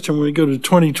 one question. When we go to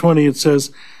 2020, it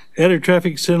says, add a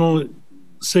traffic signal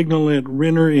at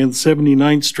Renner and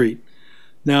 79th Street.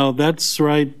 Now, that's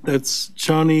right, that's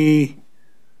Shawnee,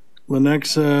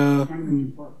 Lenexa,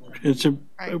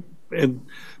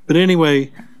 but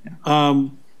anyway,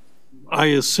 I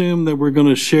assume that we're going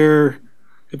to share,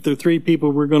 if there are 3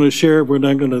 people, we're going to share, we're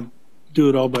not going to do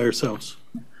it all by ourselves.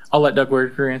 I'll let Doug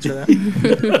Werker answer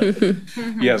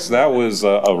that. Yes, that was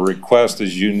a request.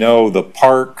 As you know, the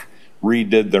park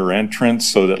redid their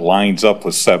entrance so that it lines up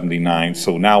with 79.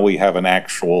 So now we have an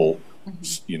actual,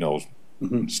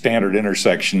 standard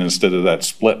intersection instead of that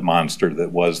split monster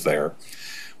that was there.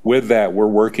 With that, we're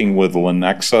working with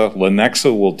Lenexa.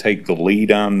 Lenexa will take the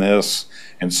lead on this,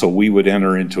 and so we would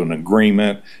enter into an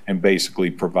agreement and basically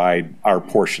provide our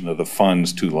portion of the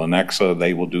funds to Lenexa.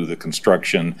 They will do the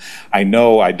construction. I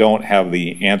know I don't have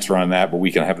the answer on that, but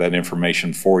we can have that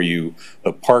information for you.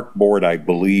 The park board, I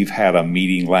believe, had a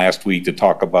meeting last week to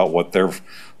talk about what their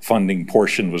funding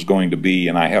portion was going to be,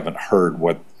 and I haven't heard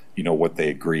what they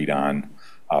agreed on.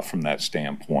 From that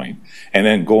standpoint. And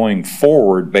then going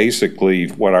forward, basically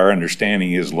what our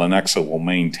understanding is Lenexa will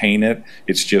maintain it.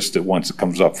 It's just that once it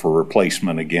comes up for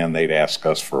replacement again, they'd ask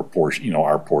us for a portion,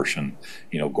 our portion,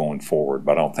 going forward.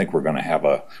 But I don't think we're going to have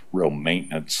a real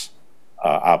maintenance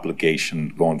obligation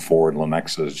going forward.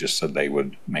 Lenexa has just said they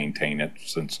would maintain it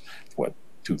since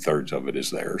 2/3 of it is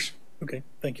theirs. Okay,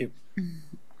 thank you.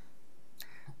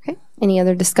 Okay, any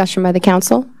other discussion by the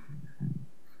council?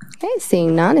 Okay,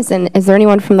 seeing none, is there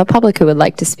anyone from the public who would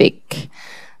like to speak?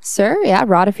 Sir, yeah,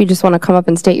 Rod, if you just want to come up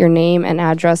and state your name and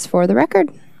address for the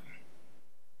record.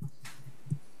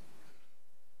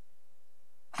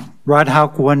 Rod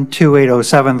Hauk,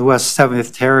 12807 West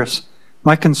 7th Terrace.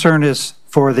 My concern is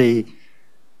for the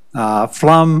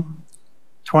Flum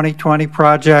 2020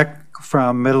 project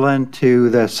from Midland to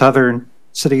the southern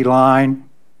city line,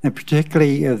 and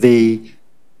particularly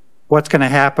what's going to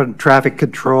happen, traffic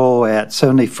control at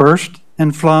 71st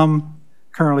and Flum.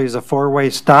 Currently is a 4-way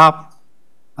stop.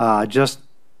 Just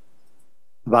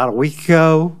about a week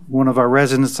ago, one of our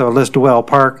residents of Listowel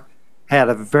Park had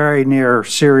a very near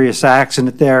serious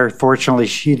accident there. Fortunately,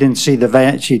 she didn't see the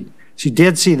van. She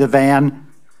did see the van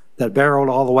that barreled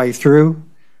all the way through.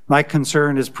 My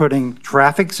concern is putting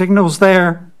traffic signals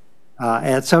there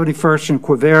at 71st and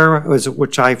Quivira,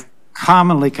 which I've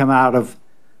commonly come out of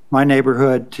my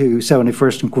neighborhood to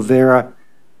 71st and Quivira.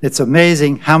 It's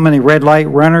amazing how many red light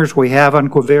runners we have on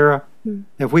Quivira.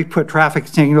 If we put traffic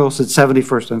signals at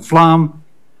 71st and Flum,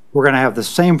 we're going to have the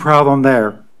same problem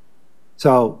there.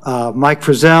 So Mike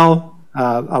Frizzell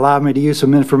allowed me to use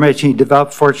some information he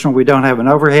developed. Fortunately, we don't have an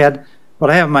overhead, but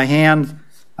I have in my hand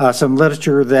some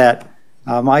literature that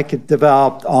Mike had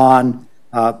developed on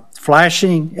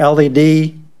flashing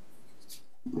LED.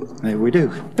 Maybe we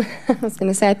do. I was going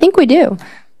to say, I think we do.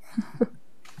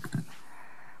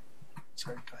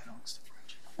 Sorry, go ahead, Alex.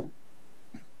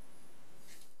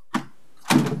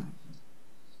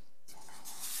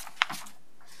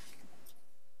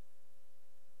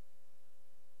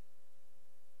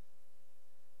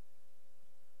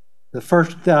 The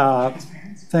first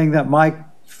thing that Mike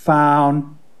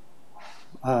found,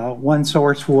 one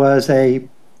source was a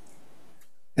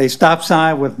stop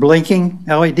sign with blinking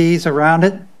LEDs around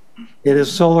it. It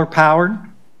is solar powered.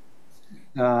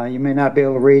 You may not be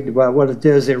able to read, but what it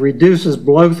does, it reduces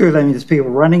blow through. That means people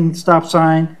running the stop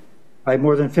sign by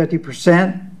more than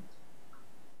 50%.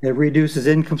 It reduces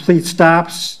incomplete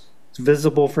stops. It's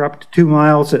visible for up to 2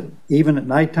 miles even at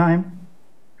nighttime.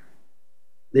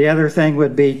 The other thing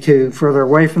would be to, further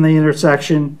away from the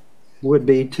intersection, would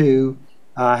be to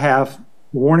have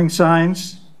warning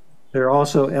signs. There are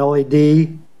also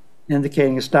LED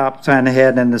indicating a stop sign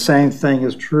ahead, and the same thing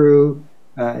is true.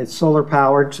 It's solar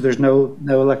powered, so there's no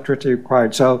electricity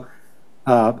required. So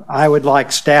I would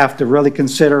like staff to really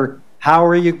consider, how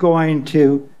are you going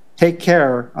to take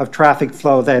care of traffic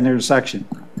flow at that intersection?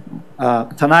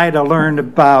 Tonight I learned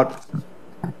about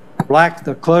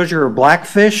the closure of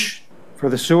Blackfish for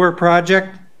the sewer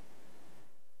project.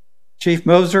 Chief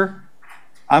Moser,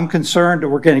 I'm concerned that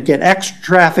we're going to get extra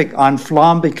traffic on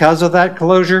Flum because of that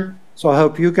closure. So I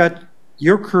hope you got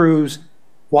your crews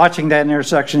watching that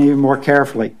intersection even more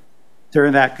carefully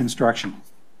during that construction.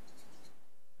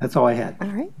 That's all I had. All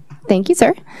right. Thank you,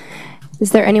 sir.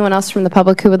 Is there anyone else from the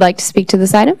public who would like to speak to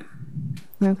this item?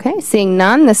 Okay, seeing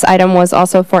none, this item was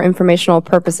also for informational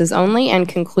purposes only and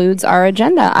concludes our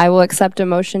agenda. I will accept a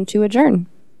motion to adjourn.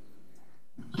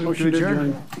 Motion to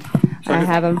adjourn. I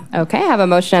have a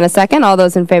motion and a second. All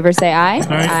those in favor say aye.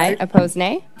 Aye. Opposed,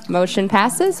 nay. Motion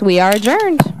passes. We are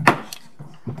adjourned.